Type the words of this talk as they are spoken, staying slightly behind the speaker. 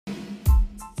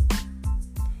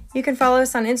You can follow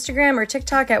us on Instagram or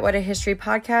TikTok at What a History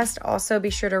Podcast. Also, be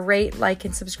sure to rate, like,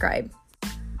 and subscribe.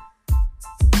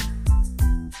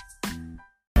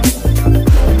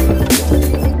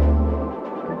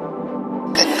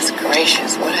 Goodness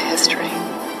gracious, what a history.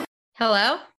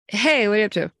 Hello? Hey, what are you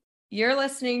up to? You're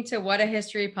listening to What a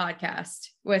History Podcast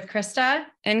with Krista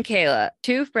And Kayla,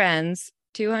 two friends,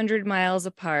 200 miles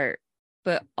apart,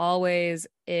 but always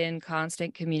in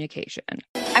constant communication.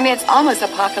 I mean, it's almost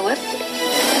apocalyptic.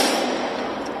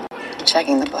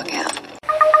 Checking the book out.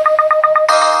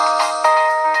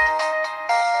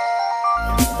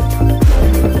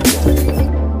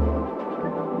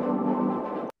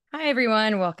 Hi,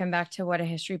 everyone. Welcome back to What a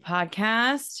History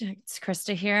Podcast. It's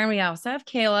Krista here, and we also have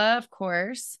Kayla, of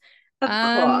course. Of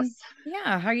course.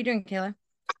 Yeah. How are you doing, Kayla?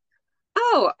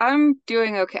 Oh, I'm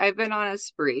doing okay. I've been on a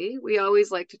spree. We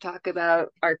always like to talk about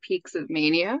our peaks of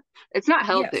mania. It's not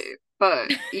healthy, Yes.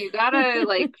 but you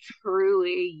gotta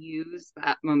truly use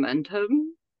that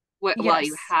momentum while you Yes.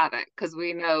 have it, because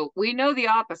we know the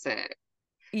opposite.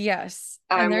 Yes.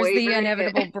 I'm And there's the wavering it.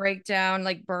 inevitable breakdown,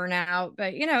 like burnout,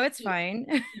 but it's fine.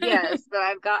 Yes, but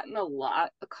I've gotten a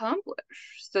lot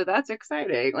accomplished, so that's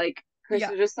exciting. Like Yeah.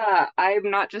 Krista just saw, I'm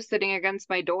not just sitting against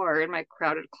my door in my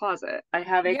crowded closet. I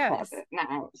have a Yes. closet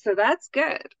now, so that's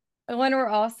good. When we're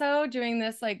also doing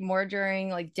this like more during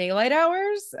like daylight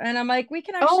hours, and I'm like, we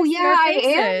can actually Oh see yeah, our I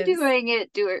faces. am doing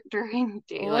it during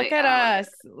daylight Look at hours.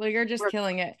 us. You're just We're-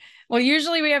 killing it. Well,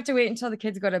 usually we have to wait until the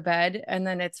kids go to bed and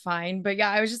then it's fine. But yeah,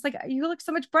 I was just like, you look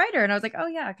so much brighter. And I was like, oh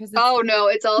yeah, because Oh no,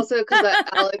 it's also because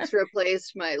Alex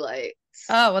replaced my lights.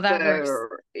 Oh, well, that works.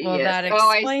 Well, Yes. that Oh,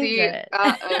 I explains see. it.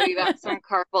 You got some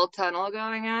carpal tunnel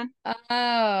going on.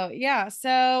 Oh, yeah.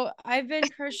 So I've been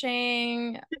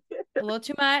crocheting a little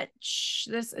too much.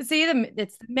 It's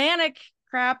the manic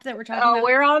crap that we're talking Oh, about.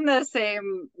 we're on the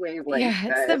same wavelength. Yeah,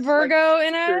 it's the guys. Virgo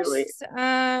in truly. us.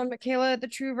 Kayla, the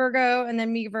true Virgo, and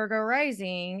then me, Virgo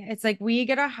rising. It's like we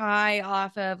get a high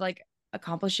off of like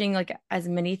accomplishing like as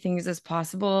many things as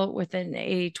possible within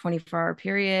a 24-hour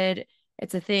period.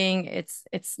 It's a thing. It's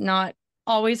not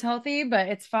always healthy, but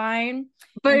it's fine.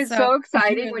 But And it's so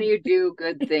exciting when really- you do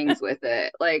good things with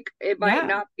it. Like it might Yeah.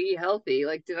 not be healthy.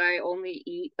 Like, did I only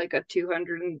eat like a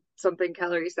 200 and something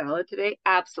calorie salad today?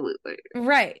 Absolutely.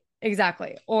 Right,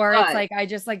 exactly. Or But- it's like I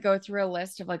just like go through a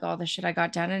list of like all the shit I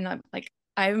got done and I'm like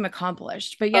I'm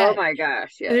accomplished. But Oh yeah, my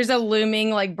gosh, yes. there's a looming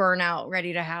like burnout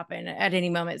ready to happen at any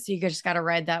moment. So you just got to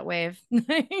ride that wave.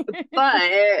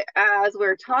 But as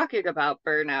we're talking about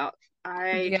burnout,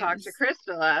 I talked to Yes.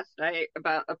 Krista last night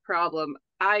about a problem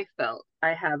I felt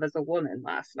I have as a woman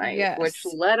last night, which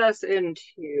Yes. led us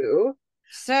into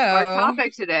So our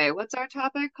topic today. What's our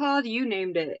topic called? You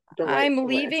named it. I'm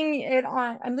delightfully.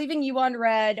 I'm leaving you on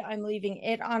red. I'm leaving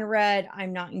it on red.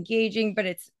 I'm not engaging, but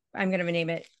I'm going to name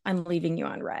it. I'm leaving you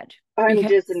on red. I'm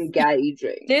Because-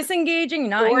 disengaging. Disengaging,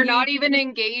 not Or engaging. not even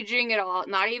engaging at all.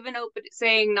 Not even open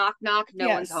saying knock knock, no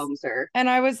one's Yes. home, sir. And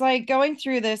I was like going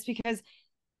through this because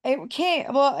it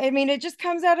can't, well, I mean, it just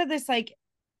comes out of this like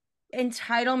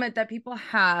entitlement that people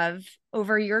have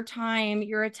over your time,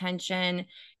 your attention,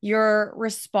 your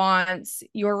response,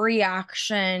 your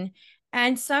reaction.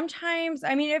 And sometimes,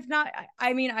 I mean, if not,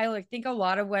 I mean, I like think a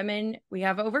lot of women, we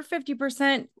have over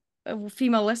 50% of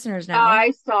female listeners now.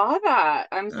 I saw that.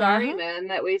 I'm sorry, Uh-huh. man,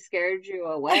 that we scared you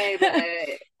away. But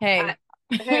Hey.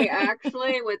 hey,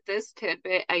 actually, with this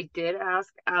tidbit, I did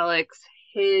ask Alex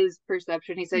his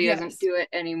perception. He said he Yes. doesn't do it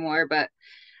anymore, but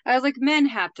I was like, men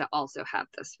have to also have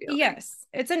this feeling. Yes,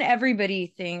 it's an everybody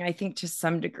thing, I think, to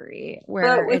some degree. But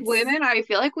Where with it's women, I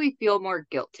feel like we feel more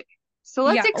guilty. So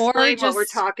let's Yeah, or explain what we're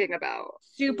just talking about.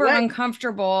 super What-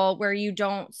 uncomfortable, where you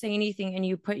don't say anything and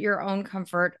you put your own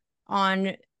comfort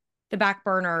on the back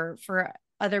burner for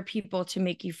other people to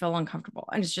make you feel uncomfortable.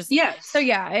 And it's just Yes. so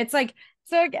yeah, it's like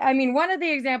so I mean, one of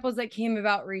the examples that came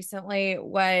about recently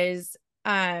was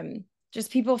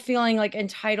just people feeling like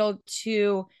entitled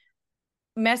to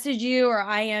message you or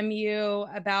IM you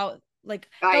about like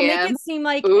they'll make it seem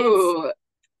like it's Ooh,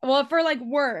 well for like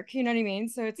work, you know what I mean?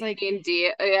 So it's like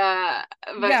indeed, yeah.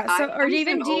 But yeah, so or IM's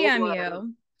even an old DM one.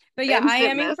 you. But yeah,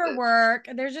 Instant IMing for message. work.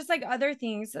 There's just like other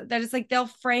things that it's like they'll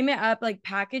frame it up, like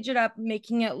package it up,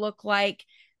 making it look like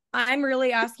I'm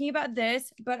really asking about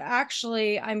this, but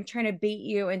actually I'm trying to bait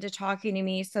you into talking to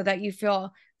me so that you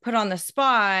feel put on the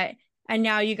spot. And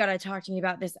now you got to talk to me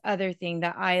about this other thing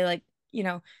that I like,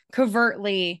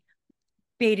 covertly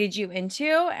baited you into.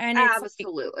 And it's like,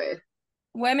 Absolutely.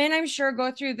 women, I'm sure,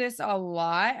 go through this a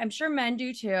lot. I'm sure men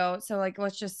do too. So like,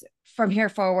 let's just from here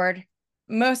forward,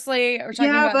 mostly we're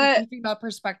talking Yeah, about but the female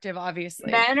perspective,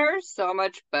 obviously. Men are so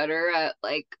much better at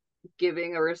like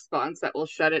giving a response that will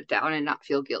shut it down and not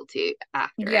feel guilty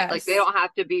after it. Like they Yes. don't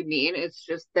have to be mean. It's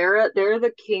just they're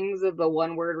the kings of the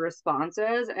one word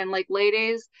responses. And like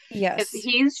ladies, if Yes.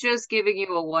 he's just giving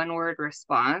you a one word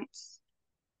response,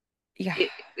 Yeah.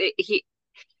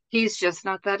 he's just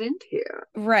not that into you.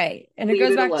 Right. And it Leave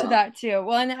goes it back to alone. that too.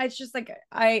 Well, and it's just like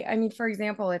I mean, for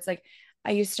example, it's like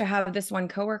I used to have this one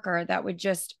coworker that would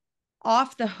just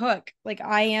off the hook, like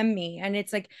I am me. And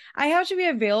it's like I have to be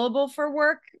available for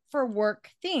work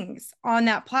things on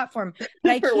that platform,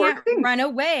 but I For can't work things. run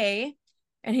away.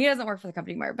 And he doesn't work for the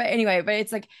company anymore. But anyway, but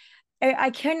it's like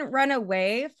I couldn't run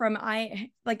away from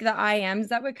like the IMs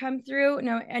that would come through.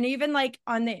 No, and even like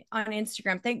on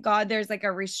Instagram, thank God there's like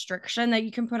a restriction that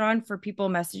you can put on for people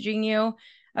messaging you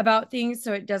about things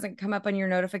so it doesn't come up on your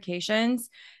notifications,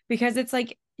 because it's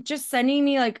like just sending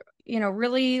me like,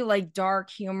 really like dark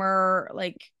humor,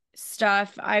 like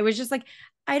stuff. I was just like,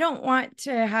 I don't want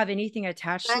to have anything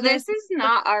attached to This this. is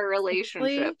not our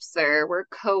Seriously. relationship, sir. We're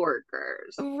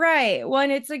coworkers. Right. Well,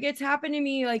 and it's like it's happened to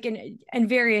me like in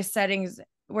various settings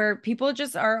where people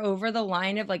just are over the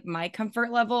line of like my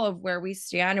comfort level of where we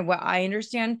stand and what I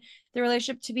understand the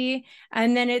relationship to be.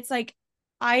 And then it's like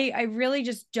I really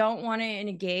just don't want to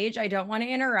engage. I don't want to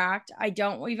interact. I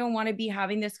don't even want to be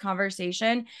having this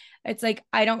conversation. It's like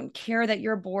I don't care that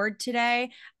you're bored today.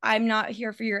 I'm not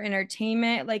here for your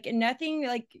entertainment. Like nothing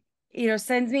like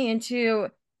sends me into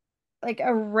like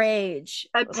a rage,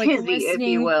 A like tizzy, if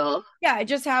you listening. will. Yeah,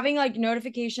 just having like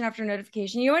notification after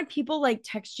notification. When people like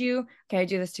text you, okay, I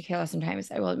do this to Kayla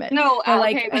sometimes, I will admit, No, but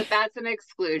like okay, but that's an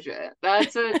exclusion.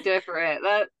 That's a different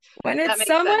when that it's makes sense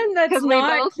someone that's because we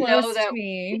not both know close that to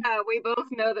me. yeah, we both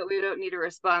know that we don't need a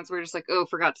response. We're just like, oh,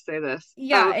 forgot to say this.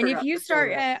 Yeah, Oh, and forgot to say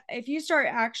this. if you start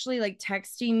actually like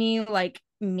texting me like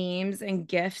memes and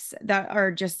gifs that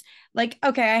are just like,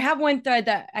 okay, I have one thread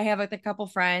that I have with a couple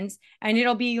friends, and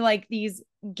it'll be like these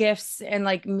gifs and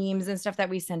like memes and stuff that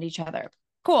we send each other.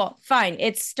 Cool, fine.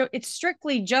 It's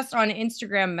strictly just on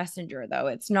Instagram Messenger though.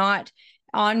 It's not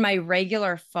on my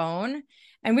regular phone.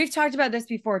 And we've talked about this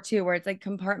before too, where it's like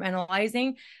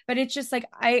compartmentalizing, but it's just like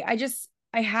I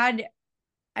had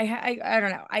I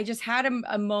don't know. I just had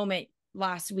a moment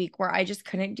last week where I just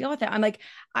couldn't deal with it. I'm like,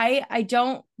 I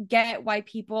don't get why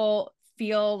people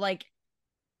feel like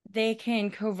they can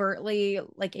covertly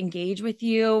like engage with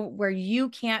you where you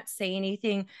can't say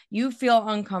anything, you feel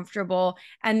uncomfortable,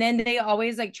 and then they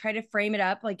always like try to frame it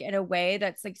up like in a way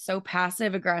that's like so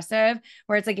passive aggressive,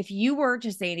 where it's like if you were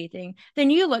to say anything then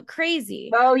you look crazy,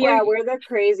 Oh or yeah, we're the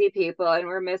crazy people and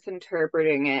we're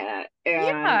misinterpreting it. And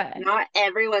yeah. not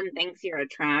everyone thinks you're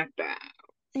attractive.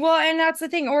 Well, and that's the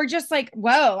thing. Or just like,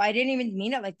 whoa, I didn't even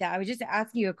mean it like that. I was just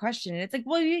asking you a question. And it's like,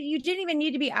 well, you didn't even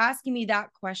need to be asking me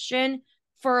that question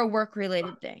for a work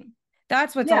related thing.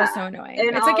 That's what's Yeah. also annoying.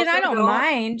 And It's like, and also I don't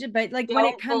mind, but like when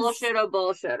it don't comes bullshit a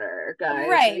bullshitter, guys.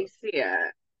 right, We see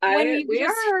it. when I you we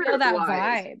just feel are that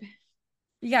wise. vibe.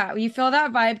 Yeah, you feel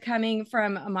that vibe coming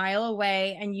from a mile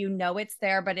away and you know it's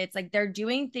there, but it's like they're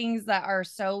doing things that are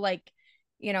so like,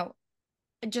 you know,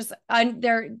 just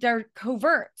they're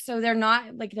covert. So they're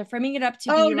not like they're framing it up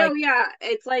to Oh be no, like, yeah.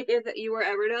 It's like if you were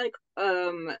ever to like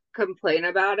complain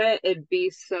about it, it'd be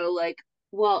so like,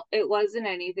 well, it wasn't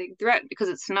anything threat because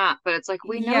it's not, but it's like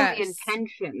we know the yes.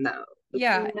 intention though. Like, we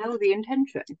Yeah. know the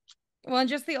intention. Well, and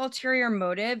just the ulterior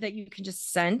motive that you can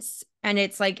just sense. And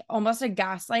it's like almost a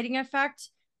gaslighting effect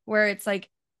where it's like,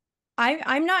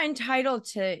 I'm not entitled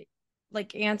to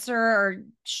like answer or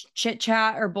chit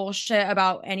chat or bullshit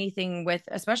about anything with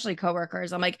especially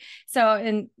coworkers. I'm like, so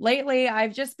and lately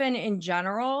I've just been in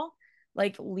general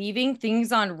like leaving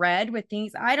things on red with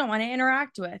things I don't want to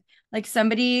interact with. Like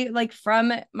somebody like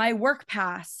from my work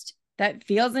past that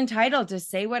feels entitled to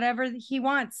say whatever he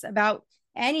wants about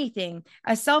anything,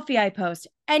 a selfie I post,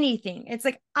 anything. It's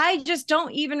like I just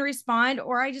don't even respond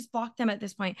or I just block them at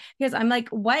this point because I'm like,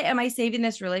 what am I saving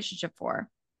this relationship for?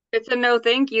 It's a no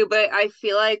thank you, but I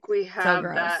feel like we So have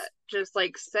that gross. just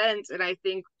like sense. And I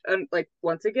think, like,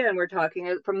 once again, we're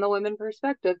talking from the women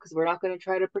perspective because we're not going to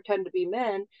try to pretend to be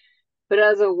men. But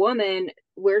as a woman,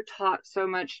 we're taught so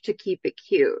much to keep it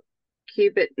cute,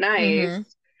 keep it nice. Mm-hmm.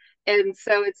 And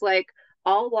so it's like,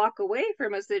 I'll walk away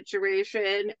from a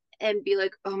situation and be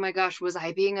like, oh my gosh, was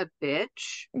I being a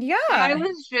bitch? I Yeah.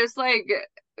 was just like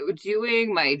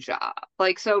doing my job.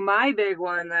 Like, so my big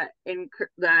one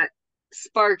that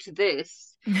sparked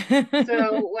this.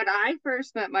 So when I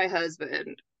first met my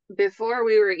husband, before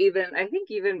we were even, I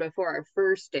think even before our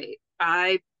first date,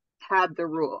 I had the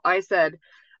rule. I said,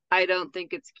 I don't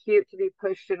think it's cute to be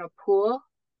pushed in a pool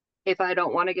if I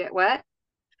don't want to get wet.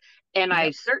 And I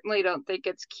Yep. certainly don't think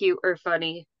it's cute or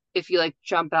funny if you like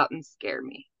jump out and scare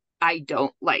me. I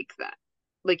don't like that.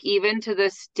 Like, even to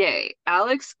this day,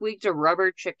 Alex squeaked a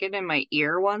rubber chicken in my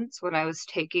ear once when I was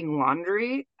taking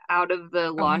laundry out of the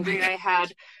Oh my laundry. I God.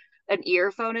 had an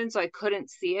earphone in, so I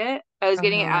couldn't see it. I was Oh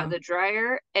getting it hell out of no. the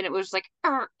dryer, and it was like,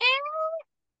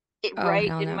 it Oh right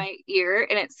hell in no. my ear,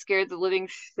 and it scared the living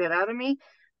shit out of me.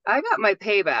 I got my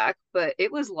payback, but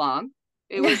it was long.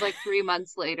 It was like 3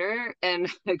 months later, and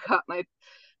I got my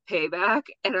payback,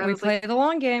 and I We was like, play the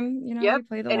long game, you know, yep. we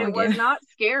play the And it long was game. not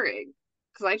scaring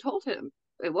because I told him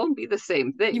it won't be the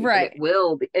same You're thing, but it right.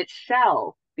 will be, it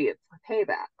shall be a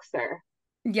payback, sir.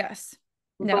 Yes.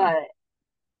 No.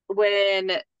 But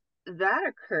when that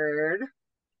occurred,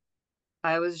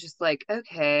 I was just like,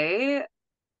 okay,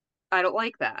 I don't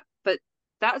like that. But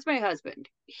that's my husband.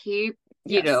 He,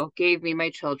 Yes. gave me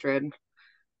my children,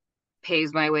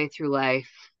 pays my way through life.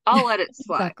 I'll let it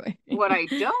slide. Exactly. What I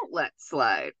don't let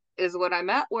slide is when I'm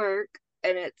at work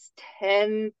and it's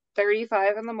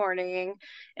 10:35 in the morning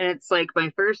and it's like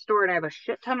my first store and I have a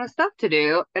shit ton of stuff to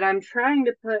do and I'm trying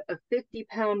to put a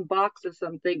 50-pound box of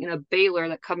something in a baler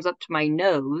that comes up to my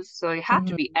nose, so I have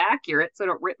to Mhm. be accurate so I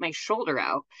don't rip my shoulder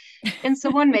out, and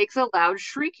someone makes a loud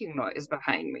shrieking noise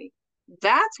behind me.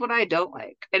 That's what I don't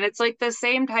like. And it's like the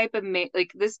same type of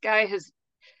like, this guy has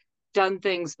done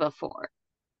things before.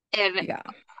 And Yeah.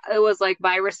 it was like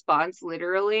my response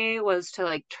literally was to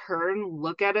like turn,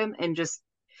 look at him, and just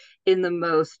in the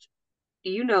most,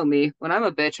 you know me, when I'm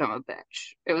a bitch, I'm a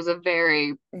bitch. It was a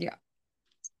very, Yeah.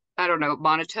 I don't know,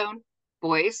 monotone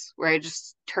voice where I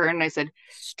just turned and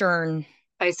Stern.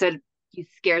 I said, you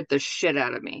scared the shit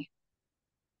out of me.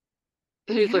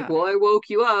 And he's like, Yeah. well, I woke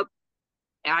you up.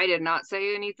 I did not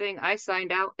say anything. I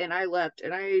signed out and I left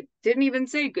and I didn't even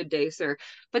say good day, sir.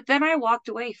 But then I walked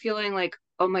away feeling like,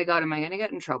 oh my God, am I going to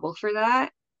get in trouble for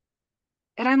that?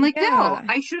 And I'm like, no, Yeah.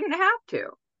 I shouldn't have to.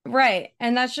 Right.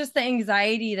 And that's just the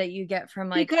anxiety that you get from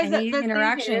like Because any the thing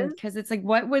interaction. is, Cause it's like,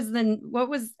 how was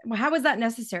that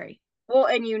necessary? well,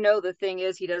 and the thing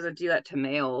is, he doesn't do that to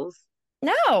males.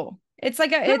 No, it's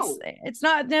like No. it's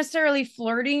not necessarily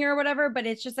flirting or whatever, but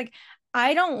it's just like,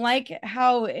 I don't like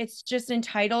how it's just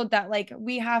entitled that like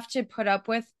we have to put up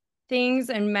with things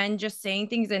and men just saying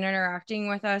things and interacting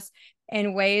with us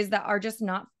in ways that are just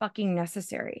not fucking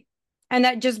necessary. And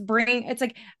that just it's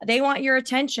like they want your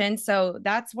attention. So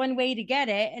that's one way to get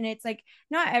it. And it's like,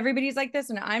 not everybody's like this.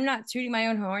 And I'm not tooting my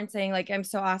own horn saying, like, I'm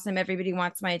so awesome. Everybody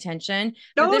wants my attention.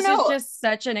 But No, this is no. just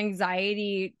such an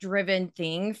anxiety driven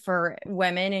thing for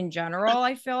women in general,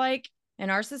 I feel like, in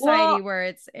our society Well, where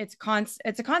it's a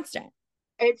constant.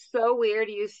 it's so weird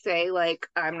you say, like,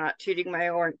 I'm not tooting my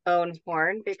own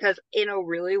horn, because in a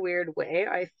really weird way,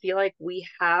 I feel like we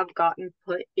have gotten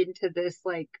put into this,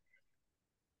 like,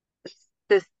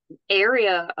 this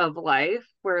area of life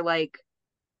where, like,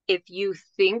 if you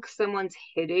think someone's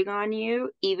hitting on you,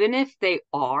 even if they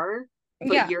are,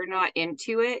 but Yeah. you're not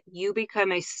into it, you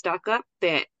become a stuck up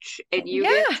bitch and you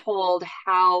get Yeah. told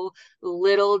how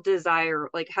little desire,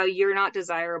 like how you're not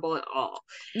desirable at all.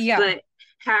 Yeah. But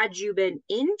had you been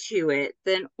into it,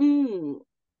 then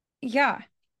Yeah.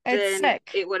 It's then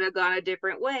sick. it would have gone a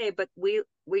different way. But we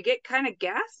get kind of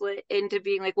gaslit into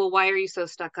being like, well, why are you so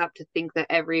stuck up to think that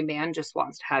every man just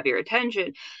wants to have your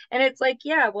attention? And it's like,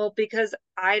 yeah, well, because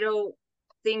I don't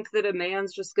think that a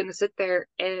man's just going to sit there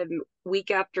and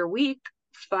week after week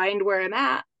find where I'm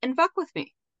at and fuck with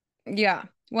me. Yeah.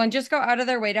 Well, and just go out of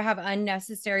their way to have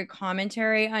unnecessary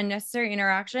commentary, unnecessary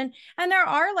interaction. And there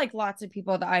are like lots of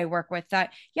people that I work with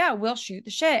that, yeah, we'll shoot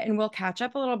the shit and we'll catch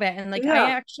up a little bit. And like, I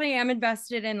Yeah. actually am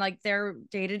invested in like their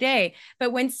day to day.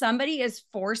 But when somebody is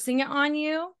forcing it on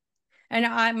you, and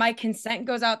my consent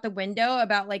goes out the window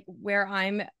about like where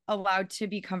I'm allowed to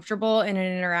be comfortable in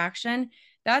an interaction,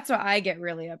 that's what I get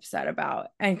really upset about.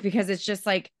 And because it's just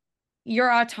like your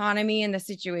autonomy in the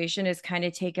situation is kind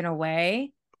of taken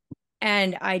away,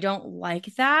 and I don't like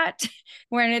that.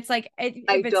 When it's like, I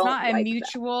if it's don't not a like that.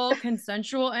 mutual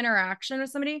consensual interaction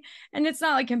with somebody, and it's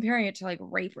not like comparing it to like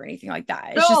rape or anything like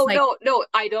that. It's just No, like, no, no,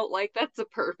 I don't like that's a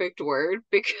perfect word,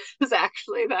 because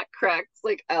actually that cracks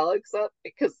like Alex up,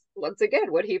 because once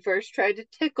again, when he first tried to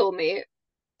tickle me,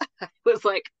 I was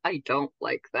like, I don't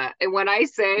like that. And when I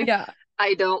say yeah,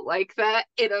 I don't like that,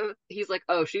 he's like,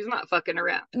 oh, she's not fucking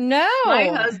around. My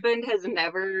no. husband has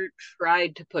never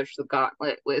tried to push the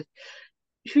gauntlet with,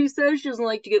 she says she doesn't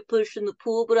like to get pushed in the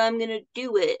pool, but I'm gonna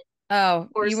do it, Oh,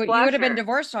 or you would splash have been her.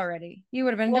 divorced already. You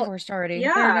would have been Well, divorced already.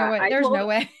 There's no yeah, way. There's no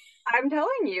way. I'm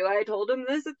telling you, I told him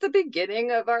this at the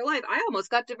beginning of our life. I almost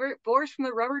got divorced from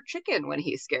the rubber chicken when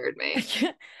he scared me. I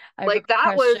have a Like,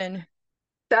 question.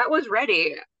 that was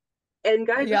ready. And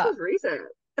guys, this Yeah. was recent.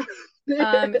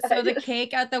 So the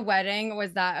cake at the wedding,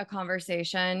 was that a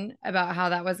conversation about how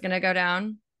that was going to go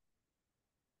down?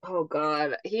 Oh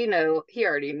God, he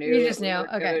already knew You that just we knew. were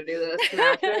Okay. gonna do the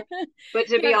smasher. But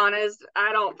to be Yeah, honest,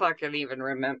 I don't fucking even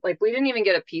remember. Like, we didn't even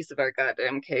get a piece of our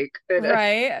goddamn cake. And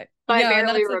right. I No, and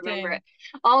barely that's the remember it.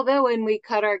 thing. Although when we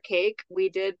cut our cake, we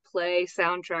did play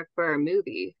soundtrack for a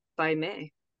movie by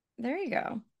May. There you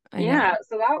go. I Yeah, know.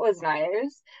 so that was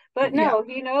nice. But Yeah. no,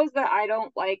 he knows that I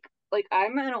don't like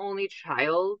I'm an only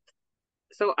child,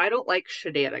 so I don't like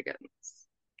shenanigans.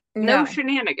 No No.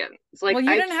 shenanigans. Well, Like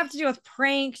you I didn't have to deal with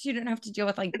pranks. You didn't have to deal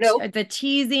with like nope. the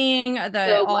teasing, the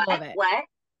The all of it. what?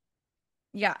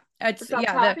 Yeah. It's Stop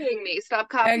yeah, the copying me. Stop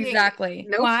copying me. exactly.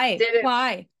 Nope. Why? Didn't.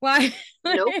 Why? Why?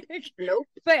 Nope. Like, Nope.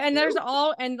 but and there's Nope.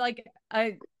 all and like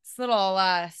a little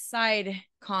side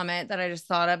comment that I just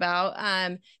thought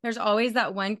about. There's always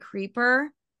that one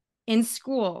creeper in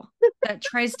school that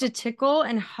tries to tickle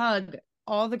and hug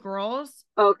all the girls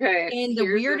Okay, in the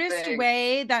here's the weirdest thing.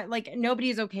 way that like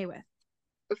nobody's okay with.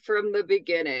 From the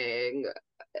beginning,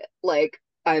 like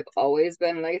I've always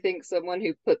been, I think, someone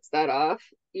who puts that off.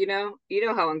 You know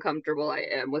how uncomfortable I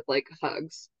am with like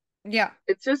hugs. Yeah.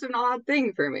 It's just an odd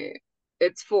thing for me.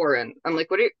 It's foreign. I'm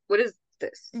like, what is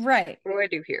this? Right. What do I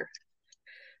do here?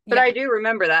 But Yeah. I do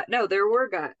remember that. No, there were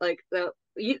guys like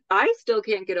I still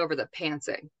can't get over the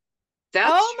pantsing. That's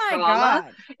Oh my trauma.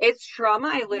 God. It's trauma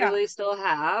I Yeah. literally still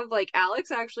have. Like Alex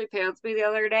actually pants me the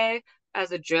other day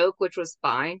as a joke, which was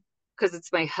fine because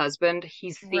it's my husband.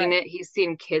 He's seen Right. it. He's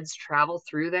seen kids travel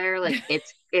through there. Like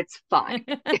it's fine.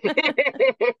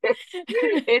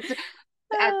 It's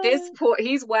at this point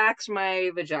he's waxed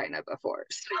my vagina before.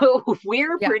 So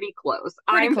we're Yeah. pretty close.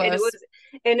 Pretty I'm close.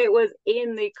 and it was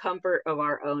in the comfort of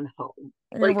our own home.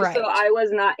 Like so Right. I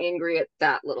was not angry at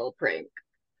that little prank.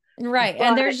 Right.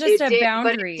 And But there's just a it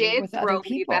boundary did with other throw me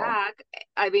people. back.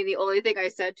 I mean, the only thing I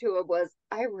said to him was,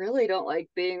 I really don't like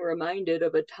being reminded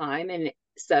of a time in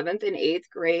seventh and eighth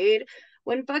grade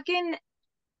when fucking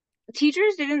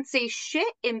teachers didn't say shit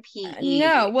in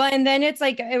No, PE. well, and then it's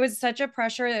like it was such a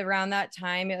pressure around that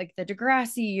time. Like the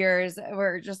Degrassi years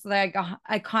were just like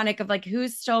iconic of like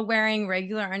who's still wearing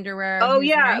regular underwear, Oh who's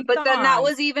yeah, wearing but then that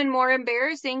was thongs. even more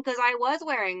embarrassing because I was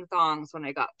wearing thongs when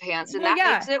I got pants, and Well,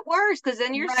 that makes yeah, it worse because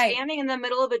then you're right. standing in the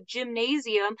middle of a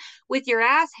gymnasium with your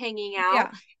ass hanging out,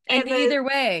 Yeah. And and the either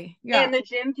way, and yeah. the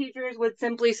gym teachers would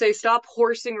simply say, "Stop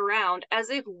horsing around," as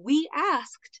if we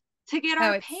asked to get Oh,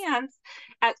 our it's pants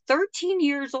at 13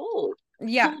 years old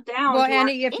yeah. pulled down Well, to and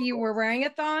our if you were ankles. wearing a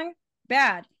thong,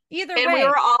 bad. Either And we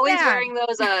were way, always bad. wearing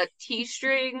those T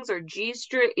strings or G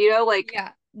string, like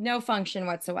Yeah, no function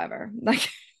whatsoever. Like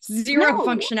zero no,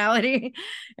 functionality.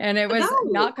 And it was no.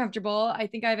 not comfortable. I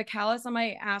think I have a callus on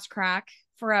my ass crack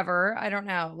forever. I don't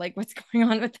know like what's going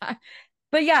on with that.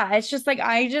 But yeah, it's just like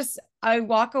I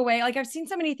walk away. Like I've seen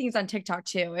so many things on TikTok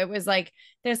too. It was like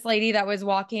this lady that was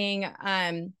walking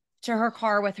to her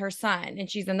car with her son and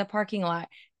she's in the parking lot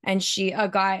and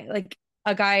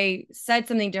a guy said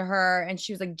something to her and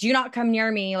she was like, "Do not come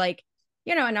near me." Like,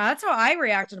 and that's how I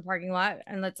react in a parking lot.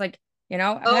 And it's like, I've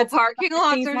Oh, had parking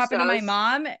lots things are happen to so my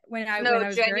mom when no, I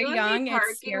was very genuinely, young. It's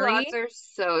parking scary. lots are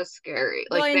so scary.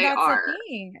 Well, Like and they that's the are.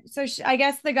 thing. So I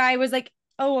guess the guy was like,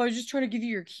 "Oh, I was just trying to give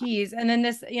you your keys." And then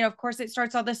this, of course, it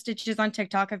starts all the stitches on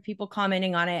TikTok of people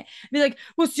commenting on it. Be like,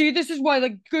 "Well, see, this is why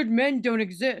like good men don't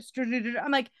exist."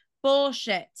 I'm like,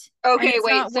 bullshit. And Okay, it's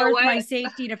wait. not So worth my what?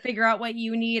 safety to figure out what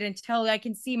you need until I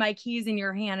can see my keys in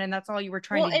your hand. And that's all you were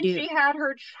trying Well, to and do. she had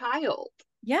her child,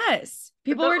 Yes.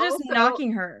 People but were just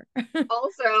knocking her.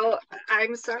 also,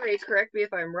 I'm sorry, correct me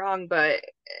if I'm wrong, but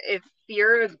if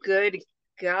you're a good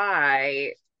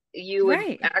guy, you would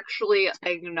Right. actually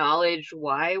acknowledge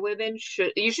why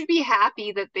you should be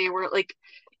happy that they were like,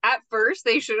 at first,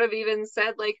 they should have even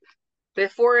said, like,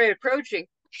 before approaching,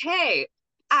 "Hey,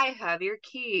 I have your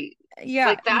key." Yeah.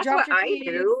 Like, You that's dropped what your I keys.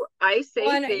 do. I say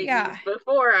One, things yeah.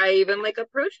 before I even like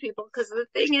approach people because the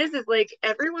thing is like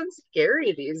everyone's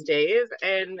scary these days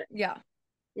and Yeah.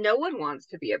 no one wants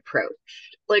to be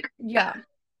approached. Like, Yeah.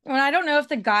 Well, I don't know if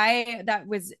the guy that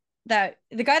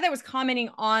was commenting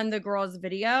on the girl's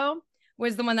video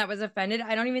was the one that was offended.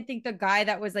 I don't even think the guy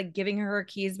that was like giving her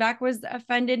keys back was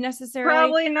offended necessarily.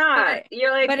 probably not. But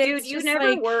You're like, but dude, it's you just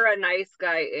never like were a nice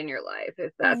guy in your life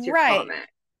if that's your right. comment.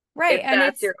 Right. If And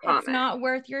that's it's your it's comment. not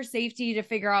worth your safety to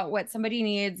figure out what somebody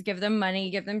needs, give them money,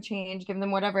 give them change, give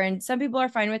them whatever. And some people are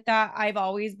fine with that. I've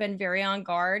always been very on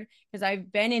guard because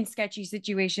I've been in sketchy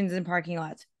situations in parking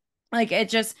lots. Like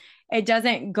it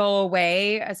doesn't go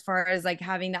away as far as like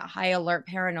having that high alert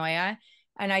paranoia.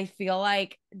 And I feel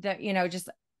like that, just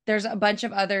there's a bunch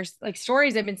of other like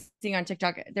stories I've been seeing on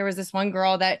TikTok. There was this one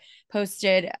girl that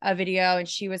posted a video and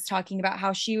she was talking about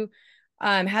how she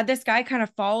had this guy kind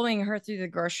of following her through the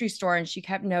grocery store, and she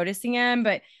kept noticing him,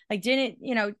 but like didn't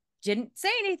say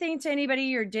anything to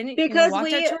anybody, or didn't, because walk out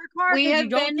to her car, we because have you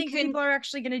don't been think people are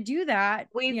actually going to do that.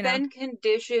 We've been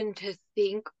conditioned to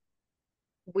think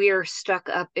we're stuck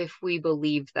up if we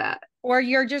believe that. Or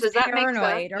you're just Does that make sense?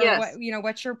 paranoid, or Yes.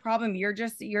 what's your problem? You're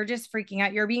just freaking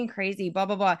out. You're being crazy, blah,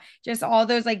 blah, blah. Just all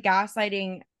those like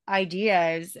gaslighting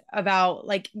ideas about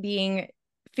like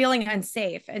feeling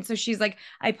unsafe. And so she's like,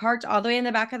 I parked all the way in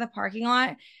the back of the parking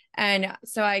lot. And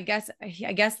so I guess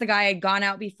the guy had gone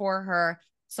out before her,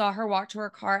 saw her walk to her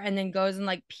car, and then goes and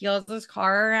like peels his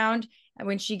car around, and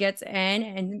when she gets in,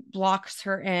 and blocks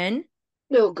her in.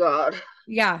 Oh God.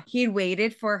 Yeah, he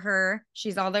waited for her.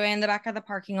 She's all the way in the back of the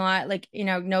parking lot, like,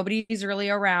 nobody's really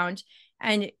around,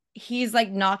 and he's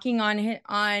like knocking on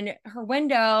her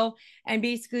window and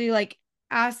basically like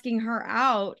asking her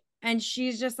out. And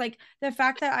she's just like, the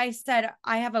fact that I said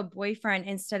I have a boyfriend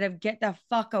instead of get the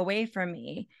fuck away from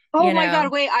me. Oh my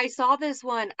God, wait, I saw this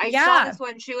one. Yeah. Saw this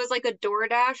one. She was like a door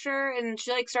dasher and she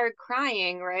like started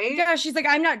crying, right? Yeah, she's like,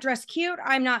 I'm not dressed cute.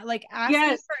 I'm not like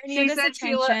asking for any of this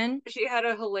attention. She had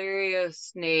a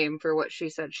hilarious name for what she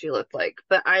said she looked like.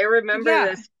 But I remember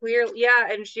this clearly.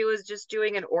 Yeah, and she was just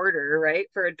doing an order, right?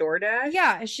 For a DoorDash.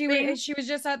 Yeah, she was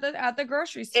just at the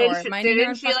grocery store minding her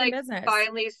own fucking business.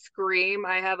 Finally scream,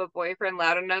 I have a boyfriend,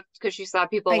 loud enough because she saw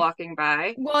people walking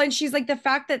by? Well, and she's like, the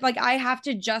fact that like I have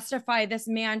to justify this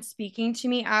man speaking to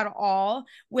me at all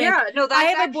with, I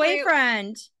have a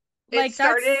boyfriend. Like,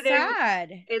 that's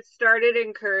sad. It started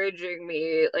encouraging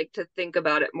me like to think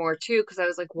about it more too, because I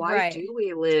was like, why do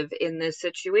we live in this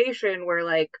situation where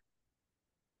like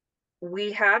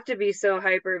we have to be so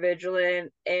hyper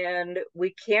vigilant and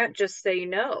we can't just say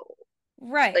no?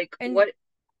 Right. Like, and what?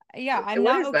 Yeah, I'm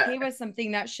not okay with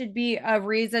something that should be a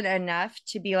reason enough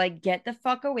to be like, get the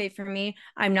fuck away from me.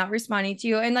 I'm not responding to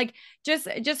you. And like, just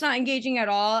not engaging at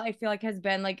all, I feel like has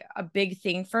been like a big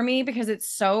thing for me, because it's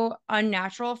so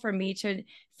unnatural for me to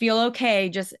feel okay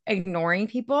just ignoring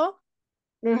people.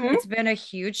 Mm-hmm. It's been a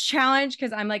huge challenge,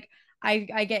 because I'm like,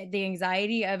 I get the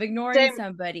anxiety of ignoring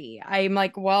somebody. I'm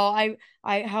like, well,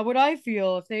 I how would I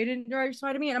feel if they didn't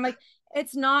respond to me? And I'm like,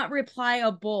 it's not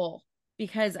replyable,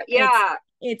 because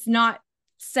it's not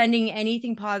sending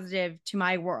anything positive to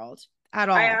my world at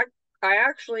all. I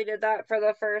actually did that for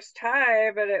the first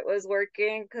time, and it was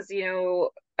working because,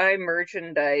 I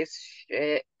merchandise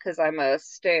shit because I'm a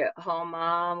stay-at-home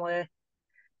mom I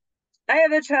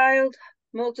have a child,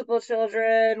 multiple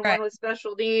children, one with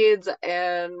special needs,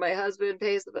 and my husband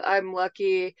pays. I'm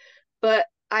lucky, but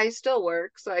I still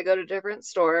work, so I go to different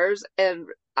stores, and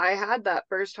I had that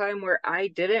first time where I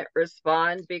didn't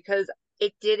respond because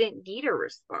it didn't need a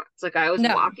response. Like, I was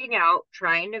walking out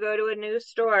trying to go to a new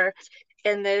store,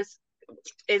 and this,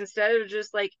 instead of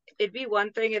just like, it'd be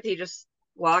one thing if he just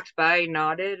walked by,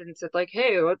 nodded, and said like,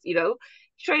 hey, what's,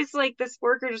 tries like, this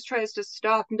worker just tries to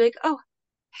stop and be like, oh,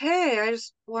 hey, I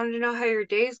just wanted to know how your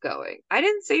day's going. I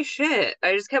didn't say shit.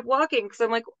 I just kept walking because I'm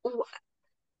like, why?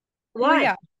 Well,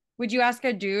 yeah. Would you ask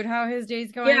a dude how his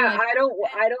day's going? Yeah, like,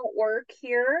 I don't work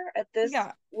here at this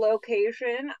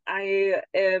location. I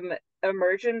am a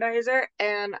merchandiser,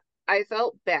 and I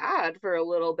felt bad for a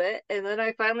little bit, and then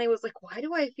I finally was like, why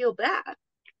do I feel bad?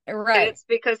 Right. And it's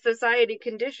because society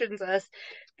conditions us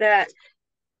that,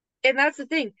 and that's the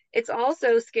thing. It's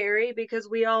also scary because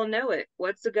we all know it.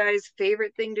 What's the guy's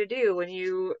favorite thing to do when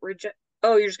you reject?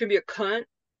 Oh, you're just gonna be a cunt.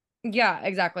 Yeah,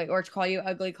 exactly. Or to call you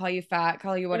ugly, call you fat,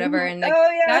 call you whatever. Mm-hmm. And like,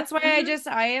 that's why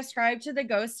I ascribe to the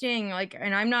ghosting. Like,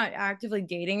 and I'm not actively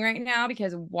dating right now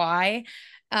because why?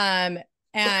 And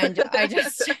I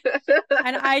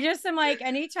just am like,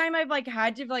 anytime I've like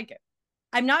had to like,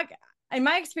 I'm not, in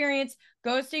my experience,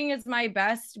 ghosting is my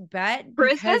best bet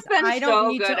because I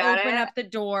don't need to open up the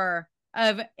door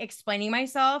of explaining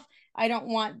myself. I don't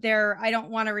want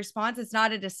a response. It's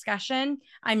not a discussion.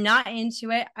 I'm not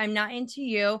into it. I'm not into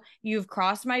you. You've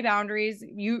crossed my boundaries.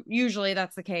 Usually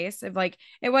that's the case. If like,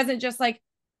 it wasn't just like,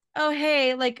 oh,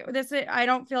 hey, like this, I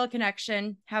don't feel a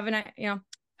connection. Have a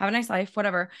nice life,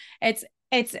 whatever. It's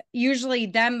usually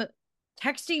them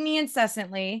texting me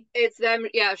incessantly. It's them,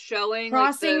 showing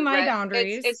crossing like my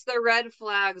boundaries. It's the red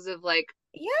flags of like,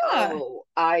 Yeah. oh,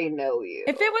 I know you.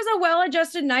 If it was a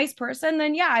well-adjusted, nice person,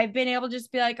 then yeah, I've been able to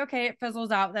just be like, okay, it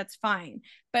fizzles out. That's fine.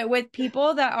 But with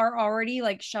people that are already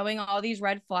like showing all these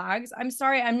red flags, I'm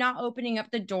sorry, I'm not opening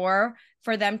up the door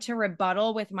for them to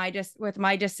rebuttal with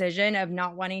my decision of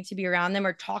not wanting to be around them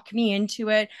or talk me into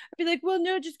it. I'd be like, well,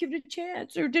 no, just give it a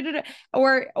chance,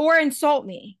 or or insult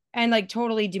me and like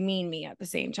totally demean me at the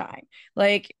same time.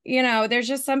 Like, there's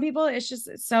just some people, it's just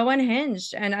so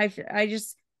unhinged. And I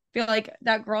just feel like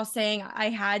that girl saying I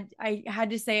had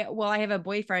to say, well, I have a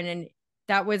boyfriend, and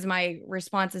that was my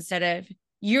response instead of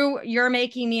you're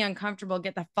making me uncomfortable,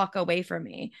 get the fuck away from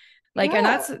me. Like, and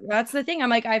Yeah. that's the thing. I'm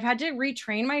like, I've had to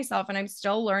retrain myself, and I'm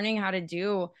still learning how to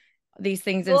do these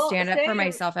things and Well, stand up for same.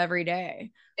 myself every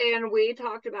day. And we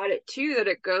talked about it too, that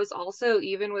it goes also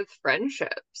even with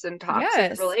friendships and toxic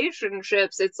Yes.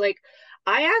 relationships. It's like,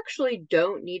 I actually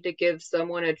don't need to give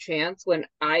someone a chance when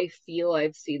I feel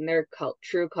I've seen their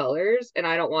true colors and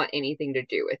I don't want anything to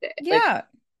do with it. Like, Yeah.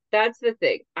 that's the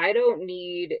thing. I don't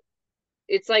need,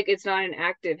 it's like, it's not an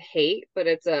active hate, but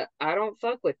I don't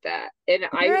fuck with that. And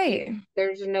Right.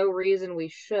 there's no reason we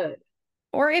should.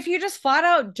 Or if you just flat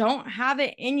out don't have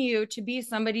it in you to be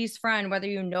somebody's friend, whether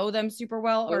you know them super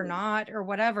well or Nope. not, or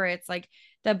whatever, it's like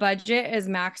the budget is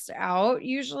maxed out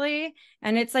usually.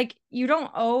 And it's like you don't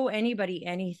owe anybody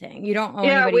anything. You don't owe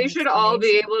Yeah, anybody we an should all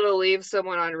be explanation. able to leave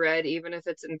someone on red, even if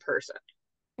it's in person.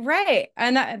 Right.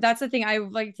 And that's the thing. I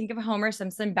like think of Homer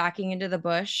Simpson backing into the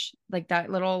bush, like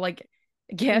that little like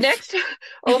gif. Next,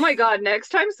 oh my God, next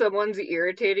time someone's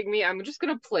irritating me, I'm just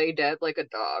gonna play dead like a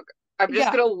dog. I'm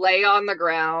just Yeah. gonna lay on the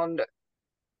ground.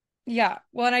 Yeah.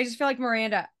 Well, and I just feel like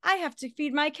Miranda, I have to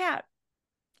feed my cat.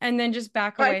 And then just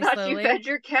back I away thought you slowly. fed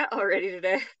your cat already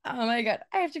today. Oh my God,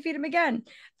 I have to feed him again.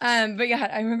 But yeah,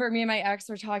 I remember me and my ex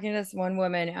were talking to this one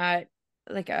woman at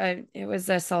it was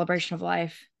a celebration of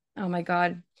life. Oh my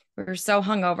God. We were so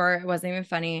hungover, it wasn't even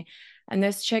funny. And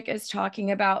this chick is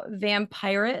talking about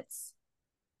vampirates.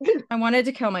 I wanted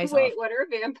to kill Wait, myself. what are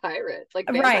vampires? Like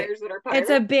Right. vampires that are It's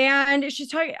a pirates? band. She's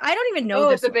talking. I don't even know Oh,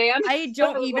 it's this a woman. band? I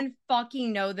don't even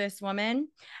fucking know this woman.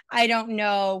 I don't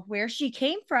know where she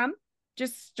came from.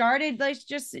 Just started like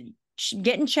just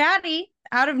getting chatty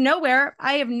out of nowhere.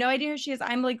 I have no idea who she is.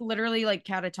 I'm like literally like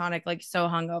catatonic, like so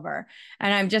hungover.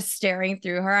 And I'm just staring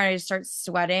through her and I just start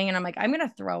sweating and I'm like, I'm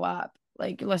gonna throw up,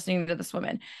 like listening to this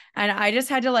woman. And I just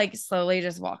had to like slowly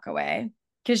just walk away.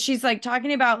 Cause she's like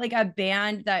talking about like a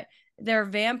band that they're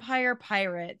vampire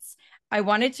pirates. I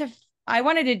wanted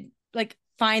to like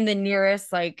find the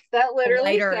nearest like That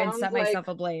literally lighter and sounds set like myself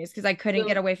ablaze because I couldn't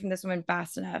get the away from this woman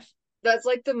fast enough. that's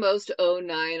like the most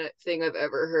 '09 thing I've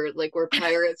ever heard. Like where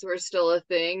pirates were still a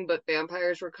thing, but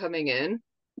vampires were coming in.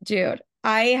 Dude,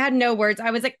 I had no words. I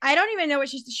was like, I don't even know what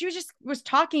she was just was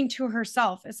talking to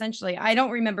herself essentially. I don't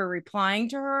remember replying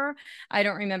to her. I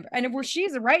don't remember. And where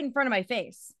she's right in front of my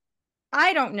face.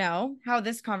 I don't know how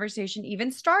this conversation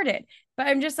even started, but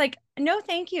I'm just like, no,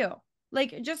 thank you.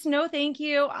 Like, just no, thank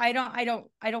you. I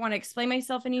don't want to explain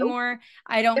myself Nope. anymore.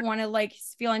 I don't want to like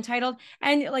feel entitled.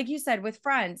 And like you said, with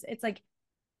friends, it's like,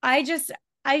 I just,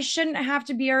 I shouldn't have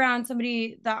to be around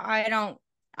somebody that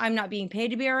I'm not being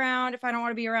paid to be around if I don't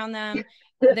want to be around them.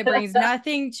 That brings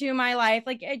nothing to my life.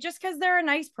 Like, just because they're a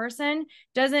nice person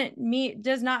does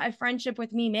not a friendship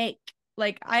with me make.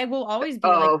 Like, I will always be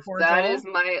like Oh, cordial. that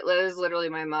is literally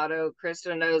my motto.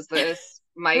 Krista knows this.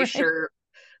 My Right. shirt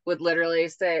would literally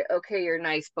say, "Okay, you're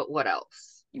nice, but what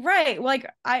else?" Right. Like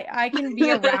I can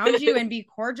be around you and be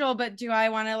cordial, but do I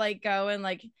want to like go and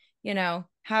like,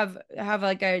 have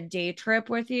like a day trip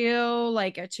with you,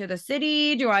 like to the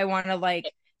city? Do I want to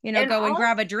like, And go and also,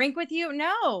 grab a drink with you?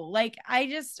 No. Like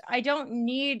I don't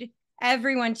need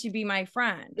everyone to be my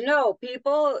friend. no,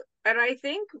 people, and I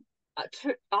think,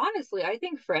 honestly, I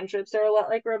think friendships are a lot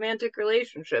like romantic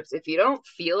relationships. If you don't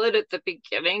feel it at the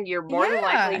beginning, you're more than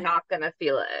likely Yeah. not going to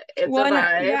feel it. It's a Well, and,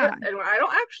 vibe. yeah. And I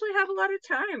don't actually have a lot of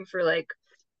time for like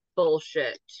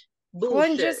bullshit. Well,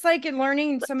 and Bullshit. just like in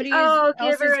learning Like, somebody oh,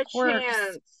 give her else's a quirks.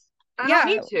 chance. I don't Yeah.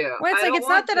 need to. Well, it's I like don't it's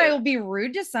not want that I to. will be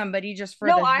rude to somebody just for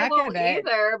No, the I heck of won't it.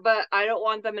 either, but I don't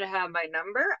want them to have my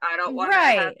number. I don't want to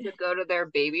have Right. to go to their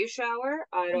baby shower.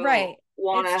 I don't Right.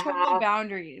 want It's to total have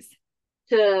boundaries.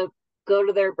 to go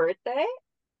to their birthday.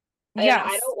 And I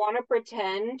Yes. don't want to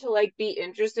pretend to like be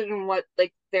interested in what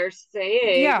like they're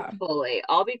saying Yeah. fully.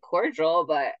 I'll be cordial,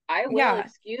 but I will Yeah.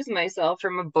 excuse myself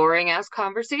from a boring ass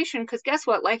conversation because guess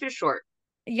what? Life is short.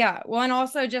 Yeah. Well, and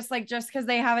also just because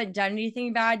they haven't done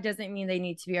anything bad doesn't mean they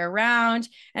need to be around.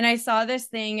 And I saw this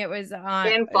thing, it was on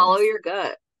And follow your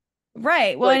gut.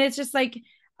 right. Well, and Like, it's just like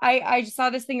I just saw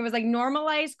this thing. It was like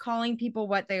normalize calling people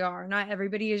what they are. Not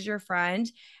everybody is your friend.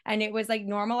 And it was like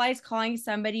normalize calling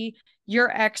somebody your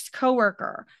ex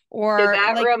coworker Does or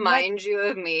that like what? remind you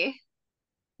of me?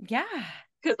 Yeah.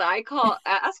 Because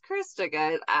ask Krista,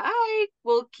 guys, I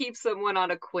will keep someone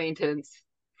on acquaintance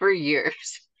for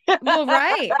years. Well,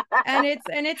 right. And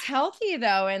it's healthy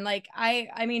though. And like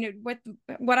I mean with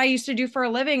what I used to do for a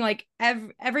living, like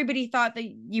everybody thought that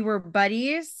you were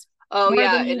buddies Oh more yeah,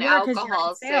 than you in were because you're in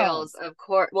alcohol sales, sales. of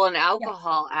course. Well, in Yeah.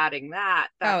 alcohol, adding that,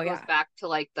 Oh that goes yeah. back to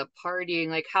like the partying.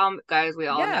 Like how, guys, we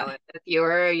all know Yeah. it. If you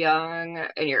were young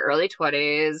in your early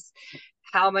 20s,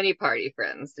 how many party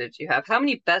friends did you have? How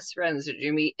many best friends did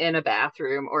you meet in a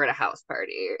bathroom or at a house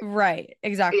party? Right.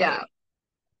 Yeah. Exactly.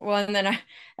 Well, and then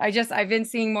I've been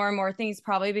seeing more and more things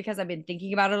probably because I've been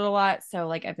thinking about it a lot. So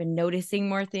like I've been noticing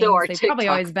more So things. our They've probably TikTok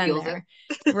always been fuels it. there.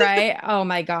 Right. Oh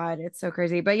my God. It's so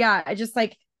crazy. But yeah, I just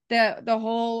like the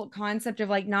whole concept of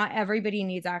like not everybody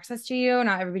needs access to you.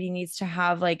 Not everybody needs to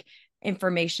have like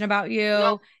information about No,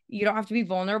 you. You don't have to be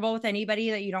vulnerable with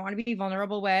anybody that you don't want to be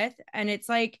vulnerable with. And it's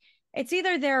like it's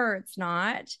either there or it's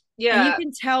not. And you yeah,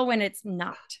 can tell when it's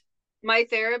not. my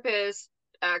therapist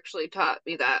actually taught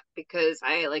me that because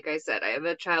like I said, I have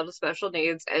a child with special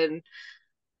needs, and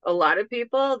a lot of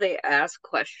people, they ask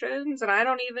questions, and I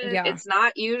don't even, Yeah. it's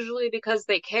not usually because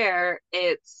they care,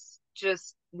 it's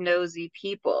just nosy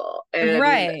people. And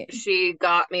Right. she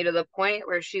got me to the point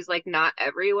where she's like, not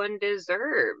everyone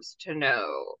deserves to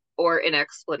know or an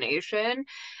explanation.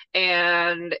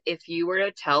 And if you were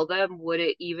to tell them, would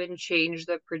it even change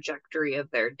the trajectory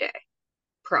of their day?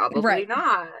 Probably Right.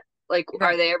 not. Like, are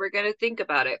Right. they ever going to think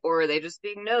about it, or are they just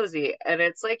being nosy? And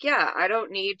it's like, yeah, I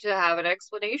don't need to have an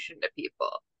explanation to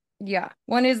people. Yeah.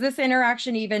 When is this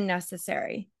interaction even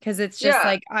necessary? Because it's just Yeah.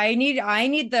 like I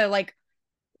need the like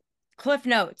cliff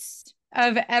notes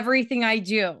of everything I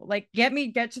do. Like get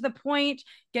to the point,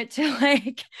 get to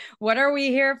like what are we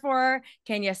here for?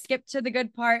 Can you skip to the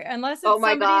good part? Unless Oh it's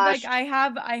my somebody like gosh. I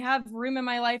have room in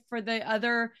my life for the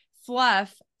other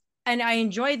fluff and I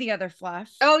enjoy the other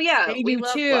fluff. Oh yeah, They we do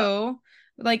love fluff. too.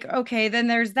 Like, okay, then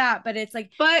there's that. But it's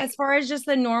like But as far as just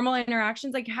the normal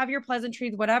interactions, like have your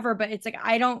pleasantries, whatever. But it's like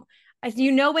I don't as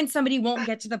you know when somebody won't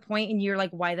get to the point and you're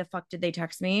like, why the fuck did they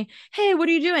text me? Hey, what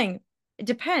are you doing? It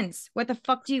depends. What the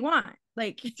fuck do you want?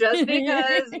 Like, just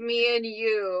because me and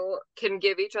you can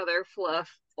give each other fluff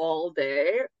all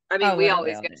day, I mean, oh, we literally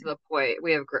always all get to day. the point.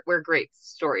 We're great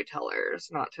storytellers,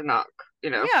 not to knock,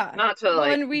 Yeah. not to Well,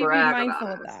 like and we be brag about mindful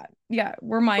of us, that. Yeah,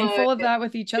 we're but mindful of that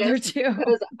with each other just too.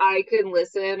 because I can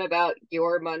listen about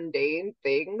your mundane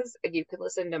things and you can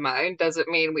listen to mine doesn't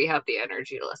mean we have the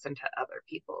energy to listen to other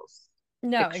people's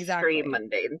No, extreme exactly.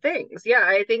 mundane things. Yeah,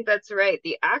 I think that's right.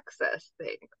 The access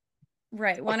thing.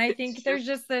 Right. When I It's think there's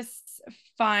just, just this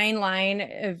fine line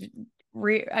of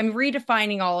I'm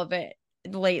redefining all of it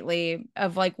lately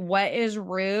of like what is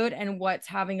rude and what's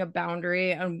having a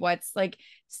boundary and what's like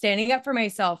standing up for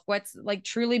myself, what's like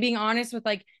truly being honest with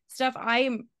like stuff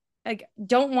I'm like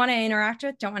don't want to interact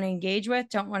with, don't want to engage with,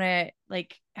 don't want to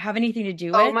like have anything to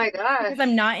do oh with my because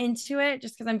I'm gosh. not into it,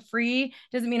 just because I'm free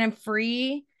doesn't mean I'm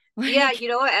free. Yeah, Like you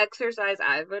know what exercise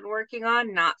I've been working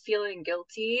on? Not feeling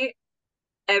guilty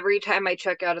every time I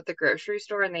check out at the grocery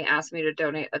store and they ask me to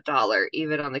donate $1,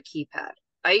 even on the keypad.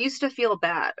 I used to feel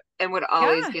bad and would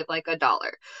always yeah. give like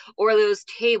 $1. Or those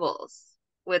tables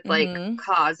with like Mm-hmm.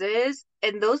 causes.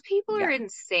 And those people are Yeah.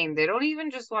 insane. They don't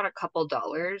even just want a couple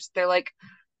dollars. They're like,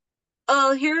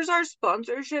 oh, here's our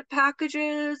sponsorship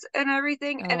packages and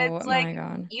everything. And Oh it's my like,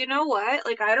 God. you know what?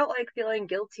 Like, I don't like feeling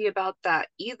guilty about that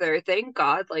either. Thank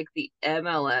God, like, the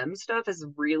MLM stuff has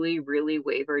really, really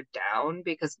wavered down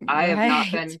because I have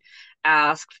not Right. been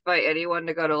asked by anyone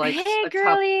to go to like Hey, a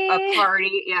girly.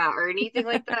 party, yeah, or anything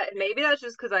like that. And maybe that's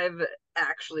just because I've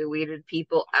actually weeded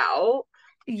people out.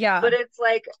 But Yeah, it's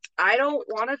like, I don't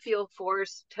want to feel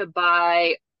forced to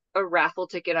buy a raffle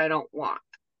ticket I don't want.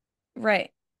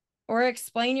 right. Or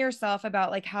explain yourself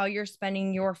about like how you're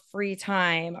spending your free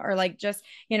time or like just,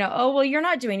 oh, well, you're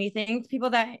not doing anything. People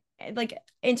that like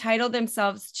entitle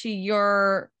themselves to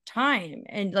your time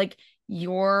and like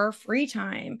your free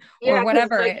time or Yeah, because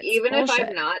whatever. like It's even if I'm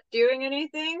bullshit. not doing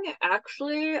anything,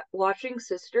 actually watching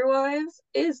Sister Wives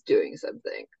is doing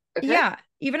something. Okay? Yeah.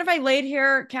 Even if I laid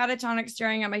here catatonic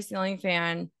staring at my ceiling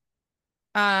fan,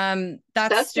 that's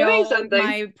That's doing still something.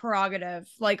 my prerogative,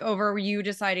 like over you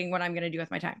deciding what I'm going to do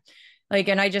with my time. Like,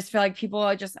 and I just feel like people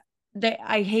are just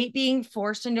I hate being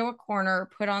forced into a corner,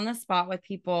 put on the spot with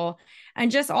people,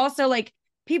 and just also like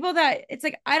people that it's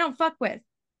like I don't fuck with,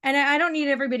 and I don't need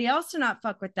everybody else to not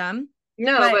fuck with them,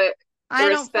 No, but but I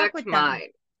don't fuck respect with them. mine.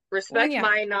 Well, Respect yeah,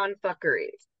 my non-fuckery.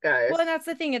 guys. Well, and that's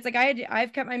the thing. It's like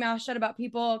I've kept my mouth shut about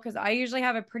people because I usually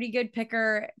have a pretty good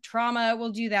picker. Trauma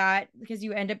will do that because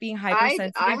you end up being I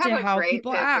hypersensitive have to a how great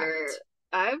people act. picker.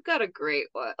 I've got a great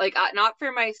one. Like, not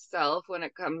for myself when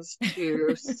it comes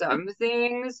to some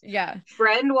things. Yeah.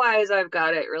 Friend wise, I've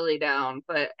got it really down.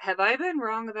 But have I been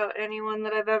wrong about anyone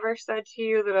that I've ever said to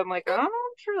you that I'm like, I don't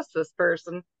trust this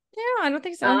person? Yeah, I don't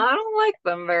think so. I don't like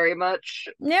them very much.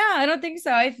 Yeah, I don't think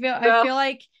so. I No. feel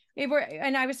like it were,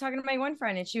 and I was talking to my one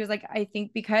friend and she was like, I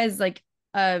think because like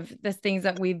of the things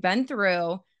that we've been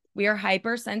through, we are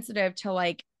hypersensitive to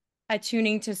like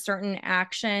attuning to certain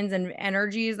actions and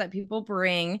energies that people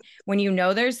bring when you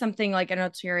know there's something like an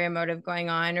ulterior motive going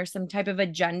on or some type of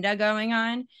agenda going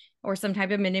on or some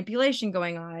type of manipulation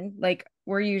going on. Like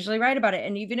we're usually right about it.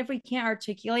 And even if we can't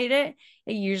articulate it,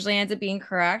 it usually ends up being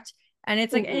correct. And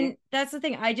it's like, Mhm. and that's the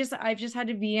thing. I've just had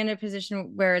to be in a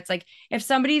position where it's like, if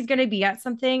somebody's going to be at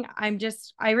something,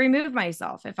 I remove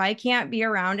myself. If I can't be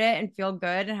around it and feel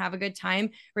good and have a good time,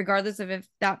 regardless of if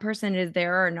that person is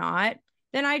there or not,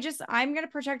 then I'm going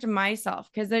to protect myself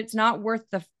because it's not worth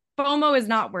the FOMO is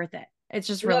not worth it. It's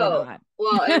just really No. not.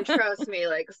 Well, and trust me,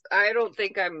 like I don't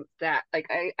think I'm that like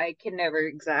I can never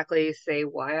exactly say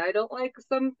why I don't like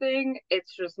something.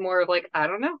 It's just more of like, I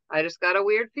don't know. I just got a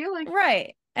weird feeling.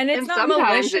 Right. And it's And not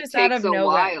sometimes it malicious out takes of a nowhere.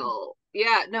 while.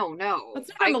 Yeah, no. It's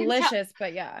not I can tell. malicious,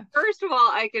 but yeah. First of all,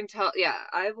 I can tell, yeah,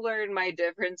 I've learned my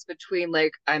difference between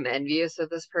like I'm envious of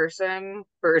this person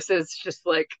versus just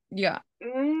like Yeah.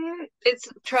 it's It's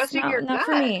trusting your not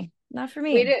for gut. me. Not for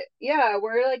We me. did, yeah,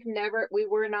 we're like never, we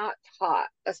were not taught,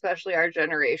 especially our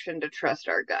generation, to trust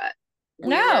our gut. We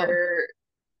No. were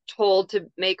told to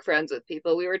make friends with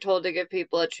people. We were told to give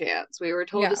people a chance. We were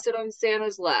told to Yeah. sit on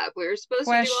Santa's lap. We were supposed to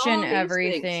do Question all these things.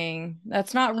 everything.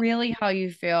 That's not really how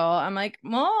you feel. I'm like,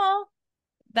 well,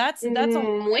 that's a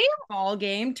whole Well, ball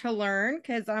game to learn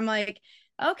because I'm like,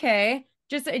 okay,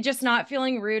 just not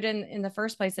feeling rude in the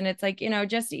first place. And it's like,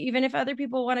 just even if other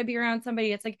people want to be around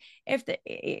somebody, it's like if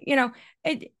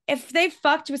if they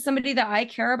fucked with somebody that I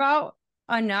care about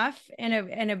enough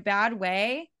in a bad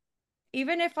way,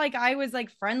 even if like I was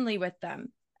like friendly with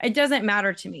them, it doesn't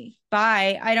matter to me.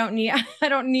 Bye. I don't need I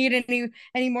don't need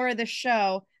any more of the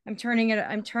show. I'm turning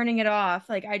it off.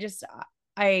 Like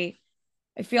I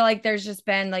I feel like there's just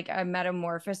been like a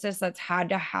metamorphosis that's had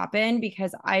to happen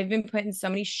because I've been put in so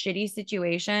many shitty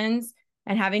situations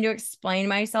and having to explain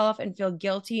myself and feel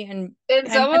guilty in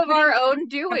some and of our putting own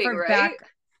doing, effort right? back.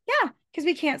 Yeah, because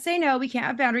we can't say no, we can't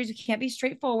have boundaries, we can't be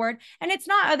straightforward. And it's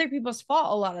not other people's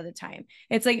fault a lot of the time.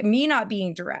 It's like me not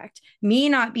being direct, me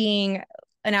not being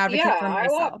an Yeah, advocate for I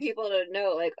want myself. people to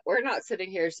know, like, we're not sitting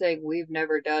here saying we've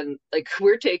never done, like,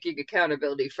 we're taking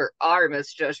accountability for our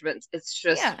misjudgments. It's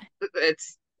just, Yeah.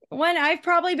 it's, When I've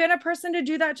probably been a person to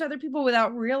do that to other people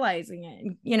without realizing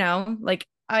it, like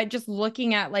I just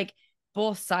looking at like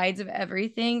both sides of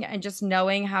everything and just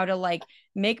knowing how to like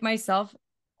make myself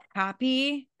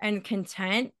happy and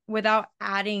content without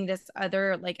adding this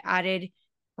other like added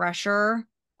pressure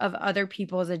of other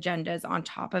people's agendas on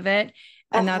top of it.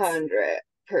 a And that's hundred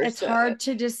it's percent. hard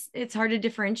to it's hard to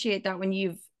differentiate that when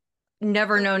you've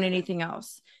never known anything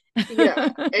else. Yeah,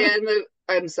 and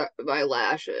I'm sorry, my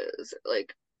lashes,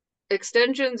 like,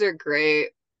 extensions are great.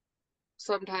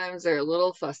 Sometimes they're a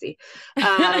little fussy.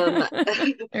 A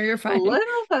You're fine.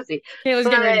 little fussy. Kayla's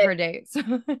getting ready But, for a date. So.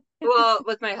 well,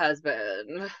 with my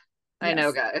husband. I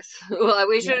know, Yes. guys.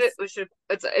 Well, Yes. we should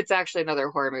it's actually another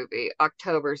horror movie.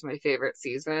 October's my favorite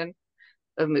season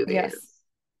of movies. Yes.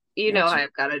 You know Which,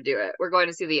 I've got to do it. We're going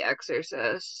to see The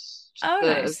Exorcist, oh,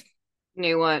 the nice.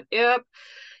 new one. Yep.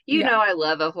 You Yeah. know I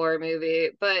love a horror movie,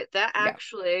 but that Yeah.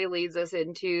 actually leads us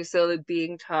into so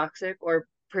being toxic or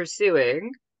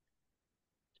pursuing.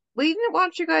 We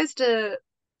want you guys to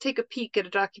take a peek at a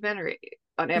documentary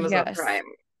on Amazon Yes. Prime.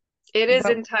 It is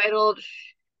But entitled,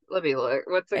 let me look.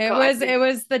 What's it called? I think, it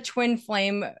was the twin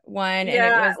flame one, and it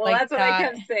yeah, was well, like that's what I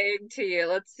that. kept saying to you.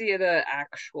 Let's see the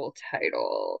actual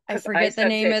title I because I forget the sent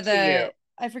name it of to you.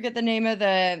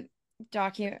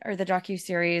 the docu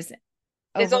series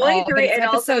It's only overall, but three, it's and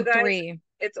also, episode guys, 3.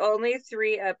 it's only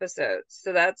 3 episodes,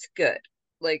 so that's good.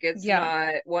 Like, it's Yeah.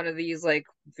 not one of these like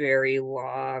very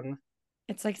long,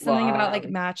 It's like something about like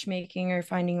long, matchmaking or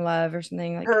finding love or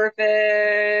something like,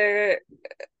 perfect.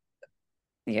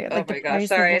 yeah, Oh like the my gosh, price of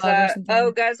sorry. love or Oh,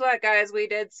 something. guess what, guys? We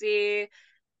did see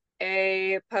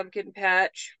a pumpkin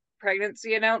patch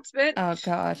pregnancy announcement. Oh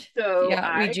God. So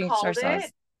Yeah, we I jinxed called it.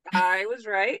 ourselves. I was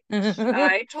right. And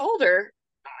I told her.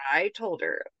 I told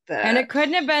her that. it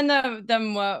couldn't have been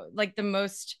the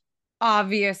most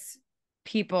obvious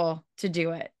people to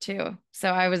do it too. So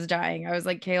I was dying. I was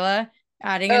like, Kayla,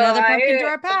 adding Oh, another pumpkin to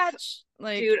our patch.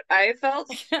 Dude, I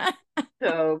felt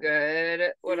so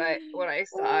good when I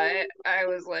saw it. I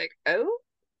was like, oh,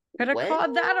 could have well.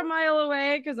 called that a mile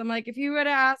away, because I'm like, if you would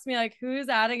have asked me like who's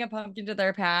adding a pumpkin to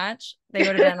their patch, they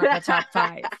would have been on the top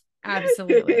 5.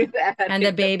 Absolutely. And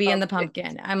the baby and the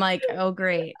pumpkin. I'm like, oh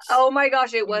great. Oh my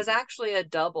gosh, it was actually a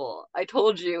double. I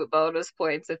told you bonus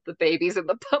points if the babies and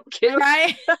the pumpkins.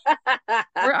 Right.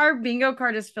 Our bingo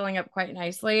card is filling up quite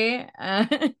nicely.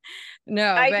 No,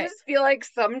 I but just feel like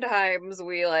sometimes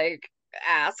we like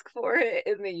ask for it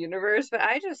in the universe, but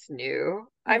I just knew.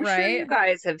 I'm sure you right.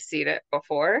 guys have seen it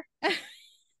before.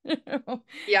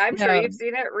 Yeah, I'm sure No. you've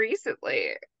seen it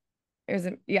recently. It was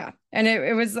yeah, and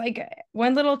it was like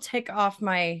one little tick off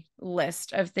my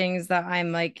list of things that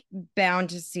I'm like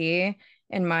bound to see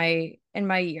in my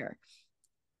year.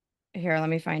 Here, let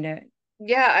me find it.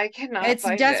 Yeah, I cannot It's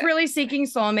find Desperately Seeking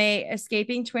Soulmate,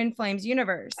 Escaping Twin Flames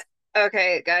Universe.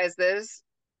 Okay, guys,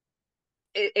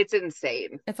 it's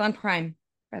insane. It's on Prime.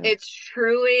 By the way. It's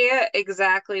truly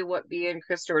exactly what me and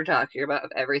Krista were talking about,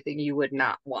 of everything you would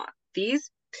not want.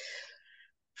 These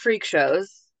freak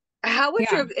shows. How would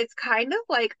Yeah. you? It's kind of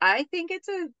like, I think it's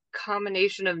a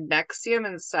combination of NXIVM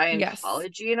and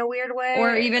Scientology in a weird way,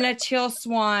 Or even a Teal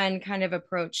Swan kind of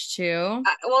approach too.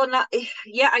 well, not.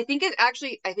 Yeah, I think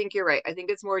I think you're right. I think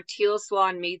it's more Teal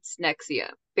Swan meets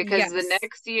NXIVM, because the Yes.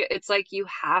 NXIVM, it's like you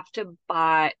have to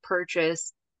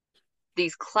purchase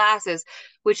these classes,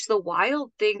 which the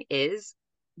wild thing is,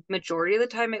 majority of the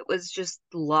time it was just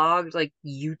logged like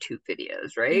YouTube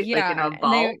videos, right? Like in Yeah, a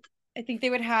vault. I think they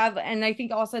would have, and I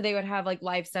think also they would have like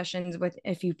live sessions with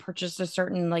if you purchased a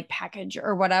certain like package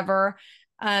or whatever.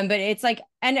 But it's like,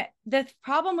 and the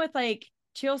problem with like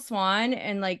Teal Swan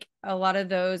and like a lot of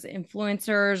those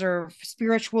influencers or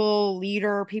spiritual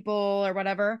leader people or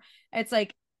whatever, it's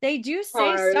like they do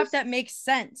say stuff that makes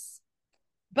sense,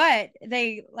 but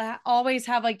they always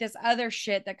have like this other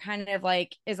shit that kind of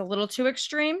like is a little too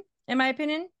extreme, in my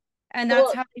opinion. And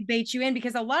that's how they bait you in,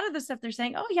 because a lot of the stuff they're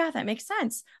saying, oh yeah, that makes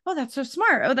sense. Oh, that's so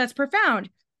smart. Oh, that's profound.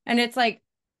 And it's like,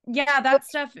 yeah, that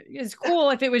stuff is cool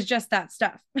if it was just that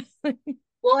stuff.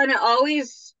 Well, and it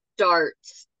always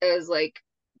starts as like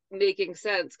making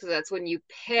sense, because that's when you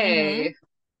pay.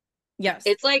 Mm-hmm. Yes.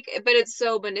 It's like, but it's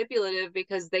so manipulative,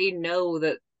 because they know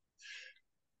that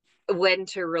when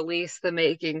to release the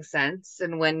making sense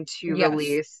and when to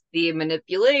release the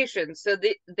manipulation. So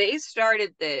they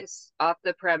started this off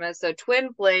the premise. So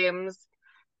twin flames,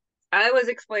 I was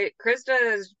explaining,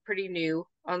 Krista is pretty new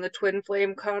on the twin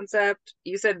flame concept.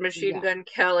 You said Machine Gun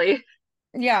Kelly.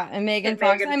 Yeah, and Megan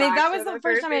Fox. I mean, that was the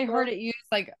first time I heard it used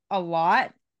like a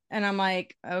lot. And I'm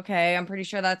like, okay, I'm pretty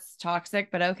sure that's toxic,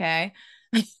 but okay.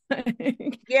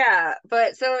 Yeah,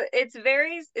 but so it's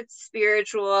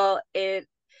spiritual.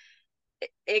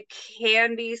 It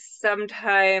can be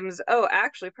sometimes, oh,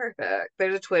 actually perfect.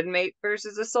 There's a twin mate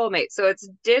versus a soulmate. So it's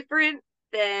different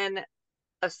than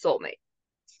a soulmate.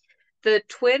 The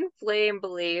twin flame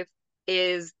belief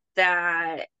is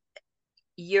that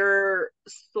your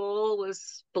soul was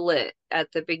split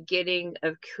at the beginning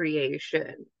of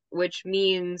creation, which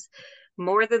means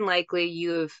more than likely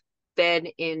you've been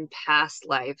in past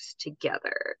lives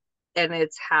together, and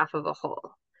it's half of a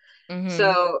whole. Mm-hmm.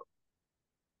 So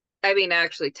I mean,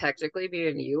 actually, technically, me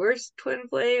and you are twin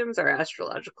flames. Our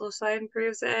astrological sign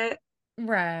proves it.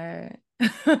 Right.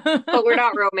 But we're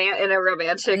not in a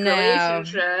romantic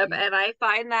relationship. And I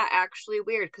find that actually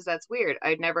weird, because that's weird.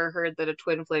 I'd never heard that a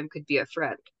twin flame could be a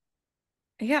friend.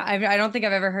 Yeah, I don't think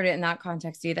I've ever heard it in that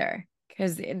context either.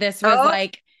 Because this was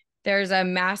like, there's a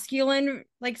masculine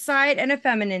like side and a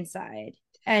feminine side.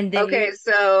 And okay,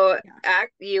 so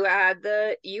you had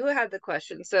the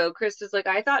question. So Krista's like,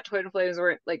 I thought twin flames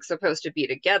weren't like supposed to be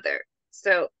together.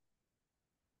 So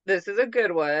this is a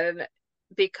good one.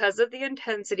 Because of the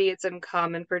intensity, it's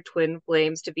uncommon for twin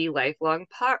flames to be lifelong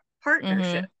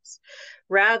partnerships.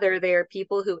 Mm-hmm. Rather, they are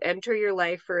people who enter your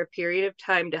life for a period of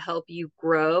time to help you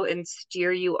grow and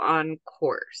steer you on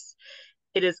course.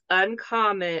 It is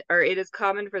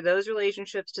common for those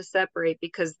relationships to separate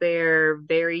because they're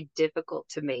very difficult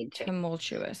to maintain.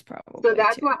 Tumultuous, probably. So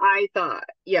that's what I thought.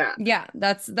 Yeah. Yeah,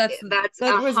 that's that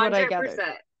was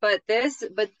 100%.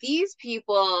 But these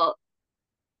people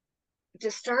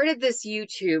just started this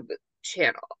YouTube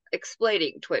channel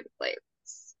explaining twin flames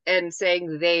and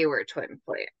saying they were twin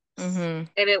flames. Mm-hmm. And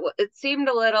it seemed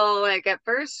a little like, at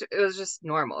first it was just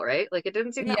normal, right? Like it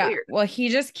didn't seem that weird. Well, he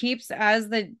just keeps, as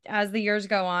the years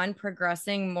go on,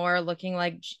 progressing more, looking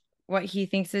like what he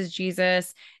thinks is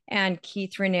Jesus, and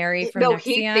Keith Raniere from No,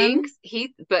 he Nexium. thinks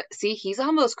but see, he's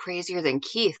almost crazier than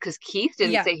Keith, because Keith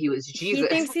didn't Yeah, say he was he Jesus.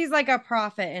 thinks he's like a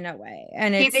prophet in a way,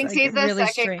 and He it's thinks like he's the really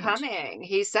second strange. coming.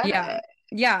 He said Yeah. it.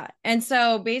 Yeah. And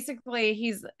so basically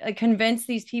he's convinced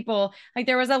these people, like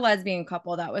there was a lesbian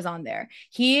couple that was on there.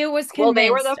 He was Well, they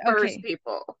were the convinced, first okay,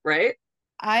 people, right?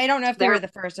 I don't know if they They're were the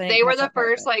first. I didn't they were catch the that part,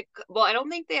 first, but like, well, I don't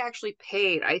think they actually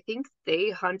paid. I think they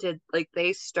hunted, like,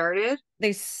 they started they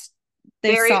s-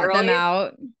 they very sought them early.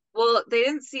 out. Well, they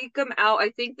didn't seek them out. I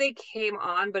think they came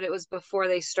on, but it was before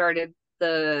they started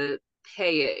the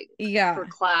paying for Yeah.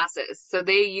 classes. So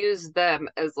they used them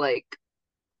as like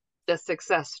the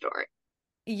success story.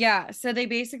 Yeah. So they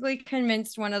basically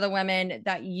convinced one of the women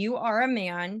that you are a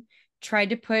man,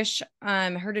 tried to push her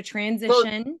to Well,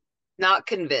 transition. not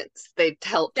convinced. They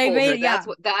told They her made, yeah.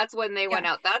 that's when they went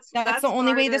Yeah. out. That's That's the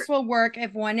only way farther. this will work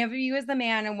if one of you is the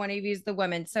man and one of you is the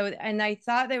woman. So, and I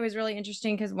thought that was really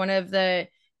interesting because one of the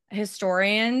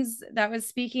historians that was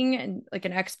speaking, and like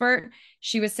an expert,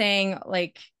 she was saying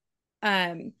like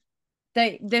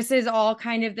that this is all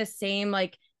kind of the same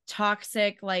like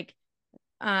toxic like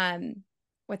um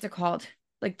what's it called?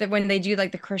 Like the when they do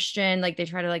like the Christian, like they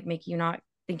try to like make you not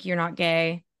think you're not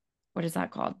gay. What is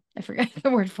that called? I forget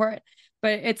the word for it.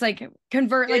 But it's like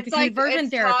convert like the It's like conversion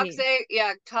it's therapy. toxic.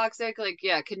 Yeah, toxic. Like,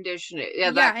 yeah, conditioning.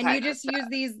 Yeah, Yeah, that and you kind of just use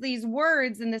stuff. these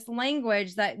words and this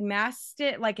language that masked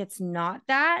it like it's not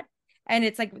that. And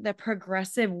it's like the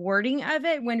progressive wording of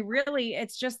it when really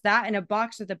it's just that in a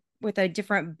box with a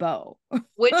different bow.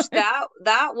 Which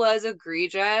that was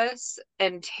egregious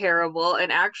and terrible.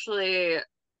 And actually,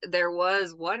 there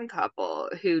was one couple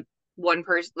who one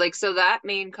person, like, so that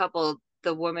main couple,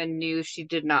 the woman knew she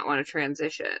did not want to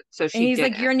transition, so And she he's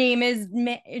like, didn't. your name is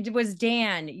it was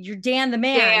Dan. You're Dan the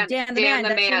man. Dan the Dan man. the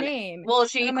That's your man. name. Well, And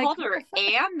she I'm like, called her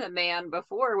and the man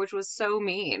before, which was so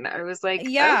mean. I was like,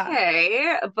 yeah.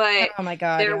 okay, but Oh my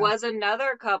God. there Yeah. was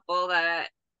another couple that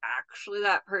actually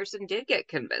that person did get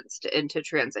convinced into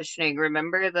transitioning.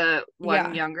 Remember the one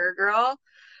Yeah. younger girl?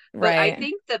 But I Right.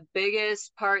 think the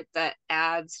biggest part that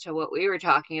adds to what we were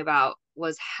talking about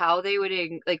was how they would,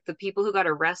 like, the people who got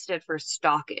arrested for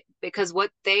stalking, because what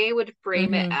they would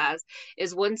frame it Mm-hmm. as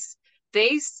is once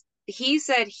they, he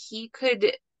said he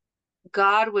could,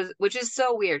 God was, which is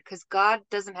so weird because God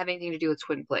doesn't have anything to do with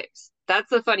twin flames. That's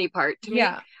the funny part to me,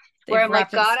 Yeah. where They've I'm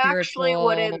like, wrapped it God actually spiritual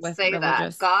wouldn't with say that.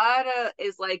 religious. God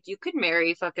is like, you could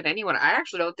marry fucking anyone. I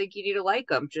actually don't think you need to like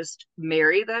them. Just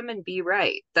marry them and be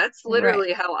right. That's Right.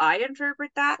 literally how I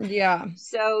interpret that. Yeah.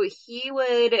 So he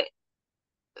would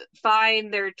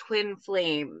find their twin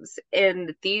flames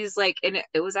and these, like, and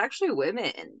it was actually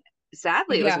women.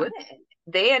 Sadly, it was Yeah. women.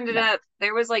 They ended Yeah. up,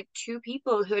 there was like two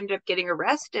people who ended up getting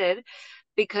arrested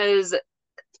because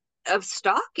of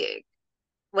stalking.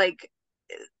 Like,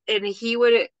 and he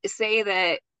would say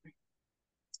that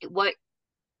what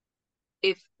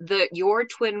if the your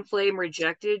twin flame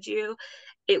rejected you,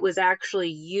 it was actually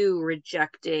you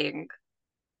rejecting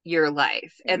your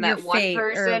life, and Your that one fate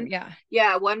or person, yeah.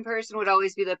 yeah, one person would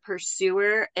always be the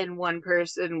pursuer, and one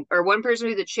person would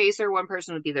be the chaser, one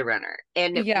person would be the runner.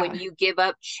 And when Yeah. you give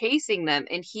up chasing them,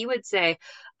 and he would say,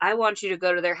 I want you to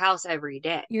go to their house every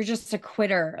day. You're just a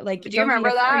quitter. Like, Do you don't be remember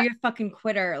a, are that? you a fucking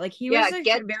quitter? Like he Yeah, was like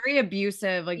very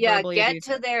abusive, like verbally get to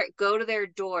abusive. their, go to their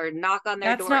door, knock on their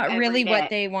That's door not every really what day.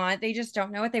 they want. They just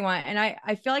don't know what they want. And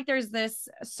I feel like there's this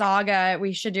saga.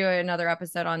 We should do another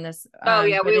episode on this. Oh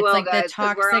yeah, But we it's will, like the guys,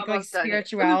 because we're toxic like almost done here.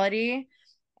 spirituality.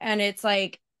 And it's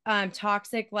like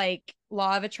toxic like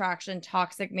law of attraction,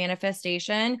 toxic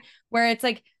manifestation, where it's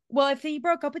like, well, if he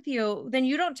broke up with you, then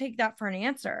you don't take that for an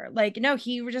answer. Like, no,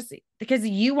 he just because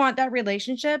you want that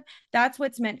relationship, that's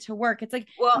what's meant to work. It's like,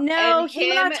 Well, no,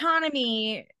 human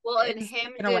autonomy and is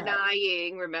him taken away.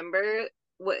 denying, remember,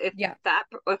 if Yeah.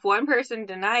 if one person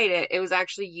denied it, it was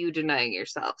actually you denying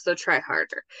yourself. So try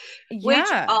harder. Which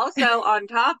Yeah. also, on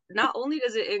top, not only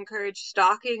does it encourage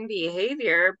stalking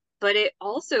behavior, but it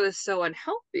also is so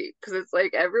unhealthy because it's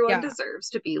like everyone Yeah.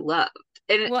 deserves to be loved.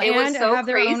 And Well, it was and so have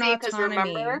their own crazy because autonomy.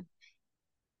 remember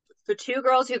the two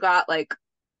girls who got like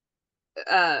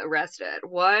arrested.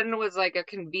 One was like a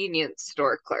convenience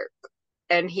store clerk,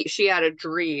 and she had a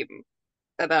dream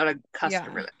about a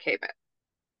customer Yeah. that came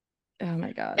in. Oh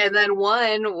my God. And then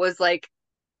one was like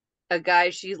a guy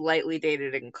she's lightly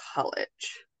dated in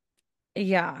college.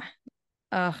 Yeah.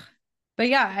 Ugh. But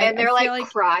yeah, And I they're feel like like,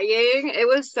 crying. It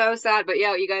was so sad. But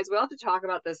yeah, you guys will have to talk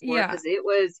about this more yeah. because it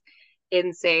was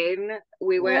insane.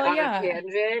 We went Well, on a yeah.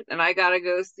 tangent, and I gotta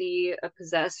go see a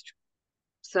possessed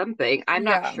something. I'm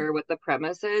not Yeah. sure what the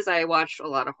premise is. I watched a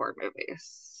lot of horror movies.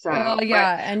 So, Well, but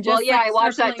yeah. And well, just yeah, like I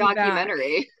watched that circling back.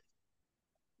 documentary.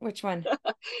 Which one?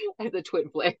 The Twin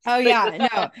Flames. Oh yeah,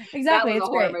 no, exactly. That was It's a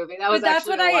horror great. movie. That But was that's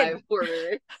actually what a live horror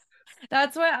movie.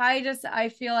 that's what I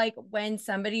feel like when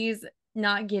somebody's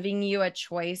not giving you a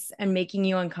choice and making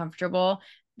you uncomfortable,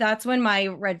 that's when my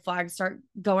red flags start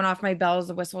going off, my bells,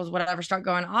 the whistles, whatever start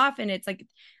going off. And it's like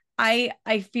I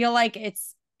feel like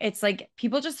it's like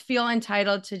people just feel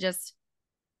entitled to just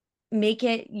make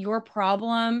it your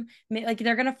problem. Like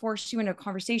they're going to force you into a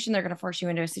conversation, they're going to force you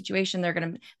into a situation, they're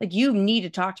going to like, you need to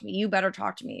talk to me, you better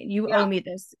talk to me, you owe me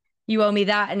this, you owe me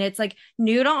that. And it's like,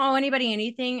 you don't owe anybody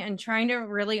anything. And trying to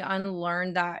really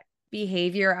unlearn that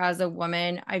behavior as a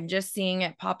woman, I'm just seeing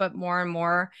it pop up more and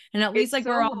more. And at least It's like so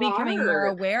we're all becoming more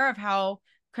hard. aware of how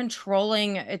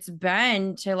controlling it's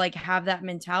been to like have that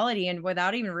mentality and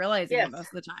without even realizing Yes. it most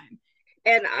of the time.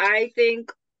 And I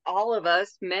think all of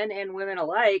us, men and women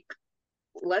alike,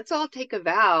 let's all take a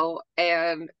vow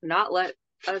and not let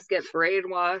us get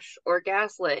brainwashed or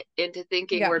gaslit into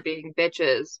thinking we're being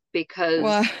bitches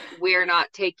because we're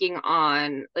not taking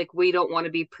on, like, we don't want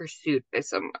to be pursued by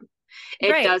someone.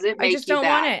 It doesn't make I just you don't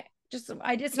bad.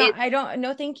 want it. I don't,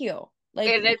 no, thank you. Like,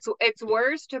 and it's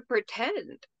worse to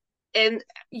pretend. And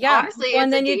yeah, honestly, well, it's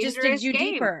and a then you just dig dangerous you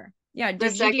game. deeper. Yeah, The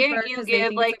dig you deeper second you because they give,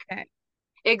 think like, it's okay.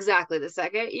 exactly, the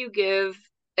second you give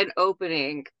an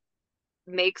opening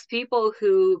makes people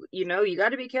who, you got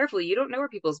to be careful. You don't know where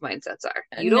people's mindsets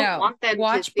are. You don't No, want them to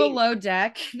watch think. Below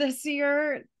Deck this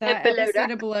year. That Below episode Deck.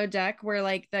 of Below Deck where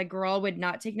like the girl would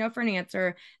not take no for an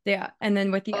answer. And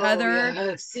then with the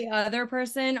Yes. other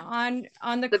person on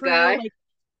the crew, guy. like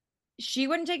she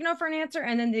wouldn't take no for an answer,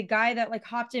 and then the guy that like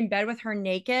hopped in bed with her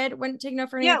naked wouldn't take no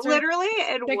for an answer. Literally.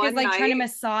 And Chick one is like night trying to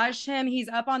massage him. He's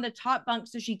up on the top bunk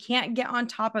so she can't get on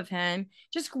top of him.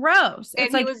 Just gross. and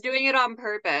It's he like, was doing it on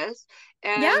purpose.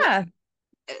 And yeah,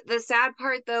 the sad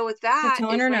part though with to that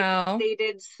telling is her like no. they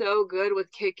did so good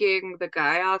with kicking the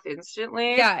guy off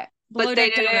instantly. Yeah, Below but they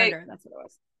Deck Down didn't. Under. That's what it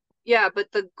was. Yeah,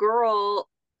 but the girl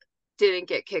didn't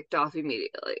get kicked off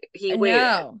immediately. He waited,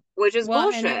 No, which is well,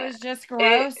 bullshit. and it was just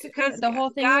gross Because the whole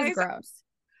thing guys, was gross.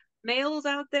 Males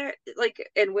out there, like,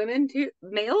 and women too,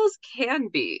 males can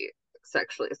be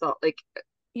sexually assault, like,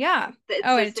 Yeah. it's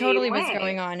Oh, the it totally same was way.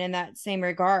 going on in that same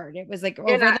regard. It was like And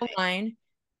over the line.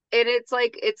 And it's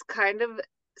like, it's kind of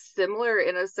similar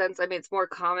in a sense. I mean, it's more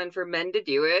common for men to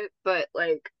do it, but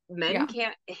like men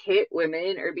can't hit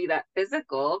women or be that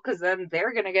physical because then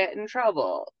they're gonna get in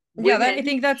trouble. Yeah, I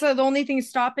think that's the only thing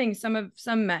stopping some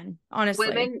men,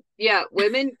 honestly.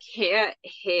 Women can't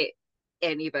hit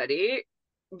anybody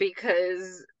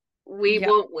because we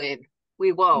won't win.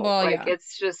 We won't. Well, like,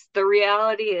 it's just the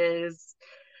reality is.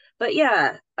 But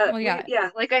yeah,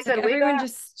 like I said, everyone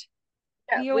just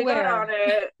be aware. we got on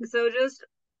it. So just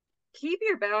keep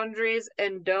your boundaries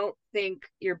and don't think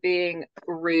you're being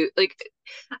rude. Like,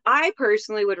 I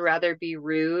personally would rather be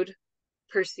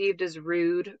perceived as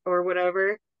rude or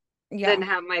whatever, than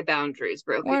have my boundaries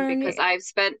broken because I've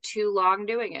spent too long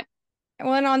doing it.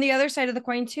 Well, and on the other side of the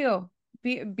coin too,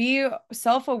 be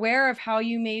self-aware of how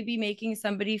you may be making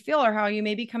somebody feel or how you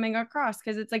may be coming across.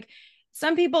 Because it's like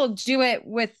some people do it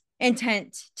with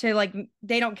intent to, like,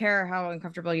 they don't care how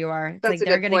uncomfortable you are. It's like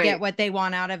they're gonna get what they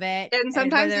want out of it, and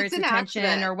sometimes whether it's an attention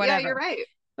accident or whatever. Yeah, you're right.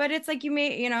 But it's like you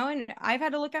may, and I've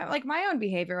had to look at like my own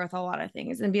behavior with a lot of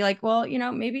things and be like, well,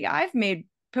 maybe I've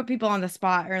put people on the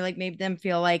spot or like made them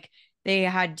feel like they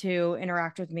had to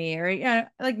interact with me or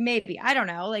like maybe, I don't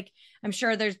know, like I'm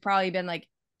sure there's probably been like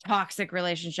toxic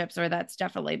relationships where that's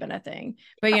definitely been a thing,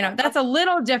 but that's a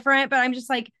little different. But I'm just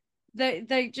like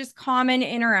the just common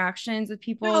interactions with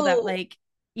people that like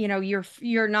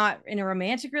you're not in a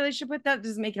romantic relationship with. That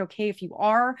doesn't make it okay if you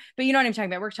are, but you know what I'm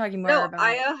talking about. We're talking more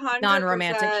about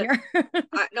non-romantic here.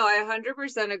 I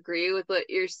 100% agree with what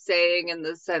you're saying in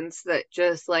the sense that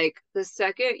just like the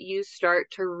second you start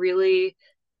to really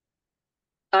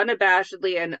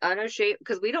unabashedly and unashamed,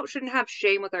 because we shouldn't have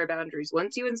shame with our boundaries.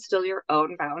 Once you instill your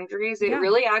own boundaries, it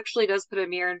really actually does put a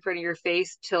mirror in front of your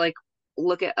face to like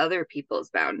look at other people's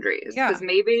boundaries. Because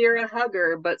maybe you're a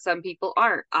hugger, but some people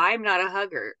aren't. I'm not a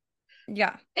hugger.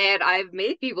 Yeah. And I've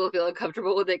made people feel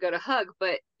uncomfortable when they go to hug,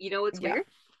 but you know what's weird?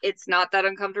 It's not that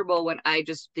uncomfortable when I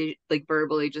just like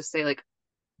verbally just say like,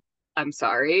 I'm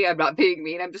sorry, I'm not being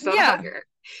mean, I'm just not a hugger.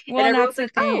 Well, and everyone's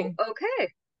like, oh,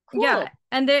 okay. Cool. Yeah,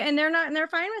 and they're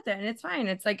fine with it, and it's fine.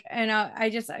 It's like, and I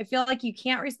feel like you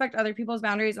can't respect other people's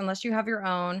boundaries unless you have your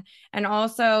own. And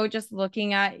also just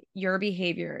looking at your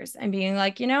behaviors and being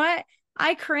like, you know what,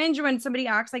 I cringe when somebody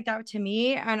acts like that to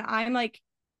me, and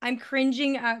I'm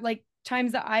cringing at like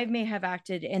times that I may have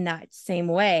acted in that same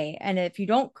way. And if you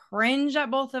don't cringe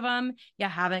at both of them, you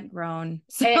haven't grown.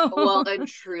 So And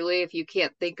truly, if you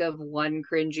can't think of one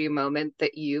cringy moment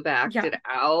that you've acted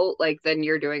out, like, then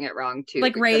you're doing it wrong too.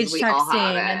 Like rage we all have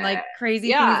texting and like it. crazy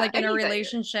Yeah, things like in a anything.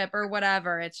 relationship or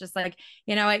whatever. It's just like,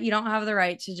 you know what? You don't have the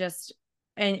right to just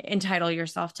entitle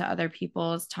yourself to other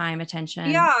people's time, attention,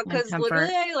 Yeah, and because comfort.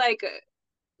 literally, like,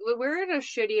 we're in a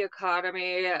shitty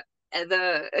economy, and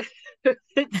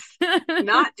it's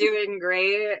not doing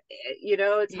great. You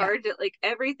know, it's Yeah. hard to, like,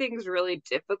 everything's really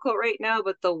difficult right now,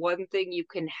 but the one thing you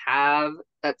can have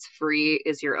that's free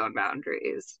is your own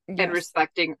boundaries and Yes.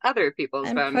 respecting other people's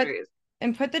And boundaries.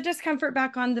 put the discomfort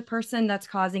back on the person that's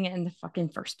causing it in the fucking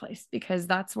first place, because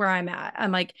that's where I'm at.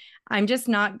 I'm like, I'm just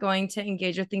not going to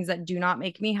engage with things that do not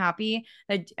make me happy.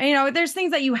 That, you know, there's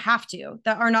things that you have to,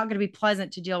 that are not going to be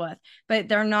pleasant to deal with, but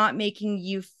they're not making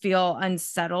you feel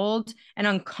unsettled and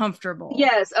uncomfortable.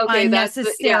 Yes, okay,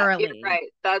 unnecessarily. you're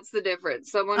right. That's the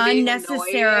difference. Someone being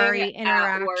Unnecessary annoying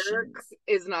at work interactions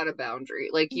is not a boundary.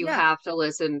 Like, you Yeah. have to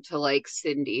listen to, like,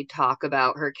 Cindy talk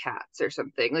about her cats or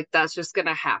something. Like, that's just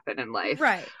gonna happen in life.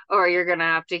 Right. Or you're gonna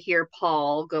have to hear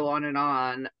Paul go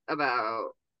on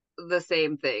about the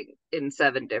same thing in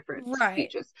 7 different Right.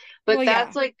 speeches. But Well,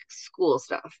 that's yeah. like school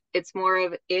stuff. It's more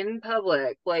of in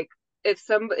public. Like,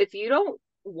 if you don't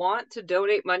want to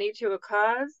donate money to a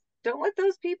cause, don't let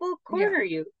those people corner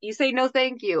you. You say no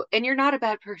thank you, and you're not a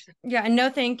bad person. Yeah, and no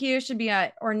thank you should be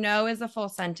or no is a full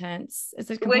sentence. It's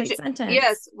a complete sentence.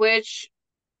 Yes, which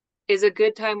is a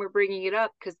good time we're bringing it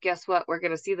up, because guess what? We're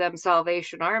going to see them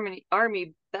Salvation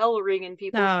Army bell ringing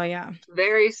people. Oh, yeah.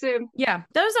 Very soon. Yeah,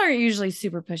 those aren't usually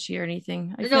super pushy or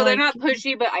anything. No, they're not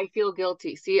pushy, but I feel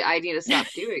guilty. See, I need to stop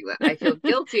doing that. I feel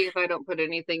guilty if I don't put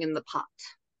anything in the pot.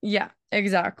 Yeah,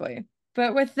 exactly.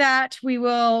 But with that, we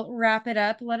will wrap it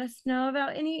up. Let us know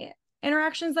about any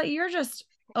interactions that you're just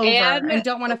over and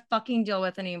don't want to fucking deal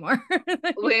with anymore.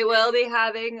 We will be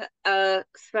having a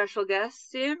special guest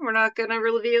soon. We're not going to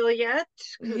reveal yet,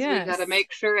 because we got to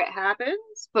make sure it happens,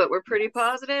 but we're pretty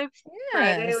positive.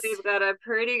 Friday, we've got a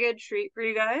pretty good treat for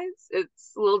you guys.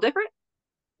 It's a little different.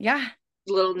 Yeah.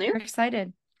 A little new. We're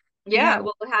excited. Yeah,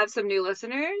 we'll have some new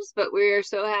listeners, but we're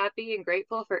so happy and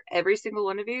grateful for every single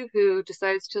one of you who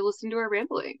decides to listen to our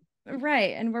rambling.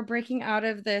 Right. And we're breaking out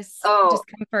of this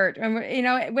discomfort.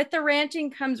 And with the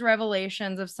ranting comes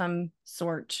revelations of some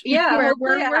sort. Yeah,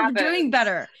 we're doing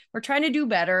better. We're trying to do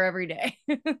better every day.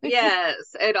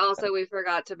 Yes. And also, we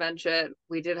forgot to mention,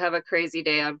 we did have a crazy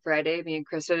day on Friday. Me and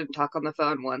Krista didn't talk on the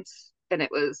phone once, and it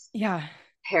was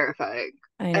terrifying.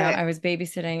 I know. I was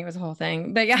babysitting. It was a whole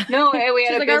thing. But yeah. No, we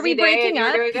had a busy are we breaking day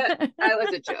up? That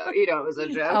was a joke. You know, it was a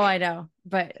joke. Oh, I know.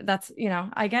 But that's,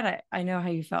 I get it. I know how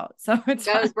you felt. So it's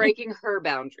That was breaking her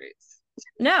boundaries.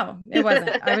 No, it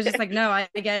wasn't. I was just like, no, I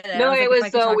get it. No, it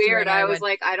was so weird. I was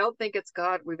like, I don't think it's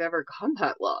God we've ever gone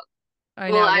that long. I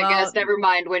guess never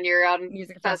mind when you're on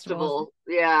music festival.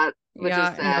 Yeah, which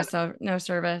is sad. No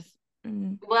service.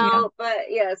 Well, but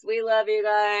yes, we love you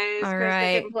guys. All Krista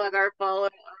right. can plug our follow.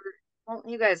 Well,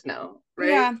 you guys know, right?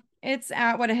 Yeah, it's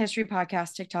at What a History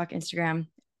Podcast, TikTok, Instagram,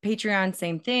 Patreon,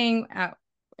 same thing.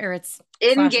 It's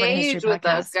engage with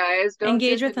us, guys. Don't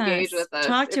engage with us.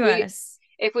 Talk to us.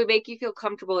 If we make you feel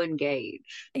comfortable,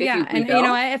 engage. And you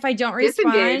know what? If I don't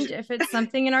respond, if it's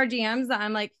something in our DMs that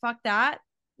I'm like, fuck that,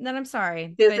 then I'm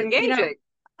sorry. Disengaging. But,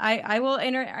 I will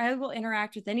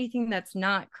interact with anything that's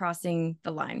not crossing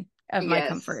the line of my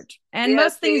comfort, and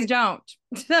most things don't.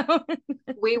 So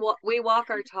we walk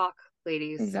our talk,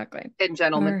 ladies. Exactly. And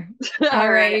gentlemen. All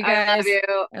right, you guys. I love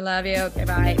you. I love you. Okay,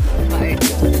 bye.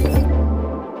 Bye.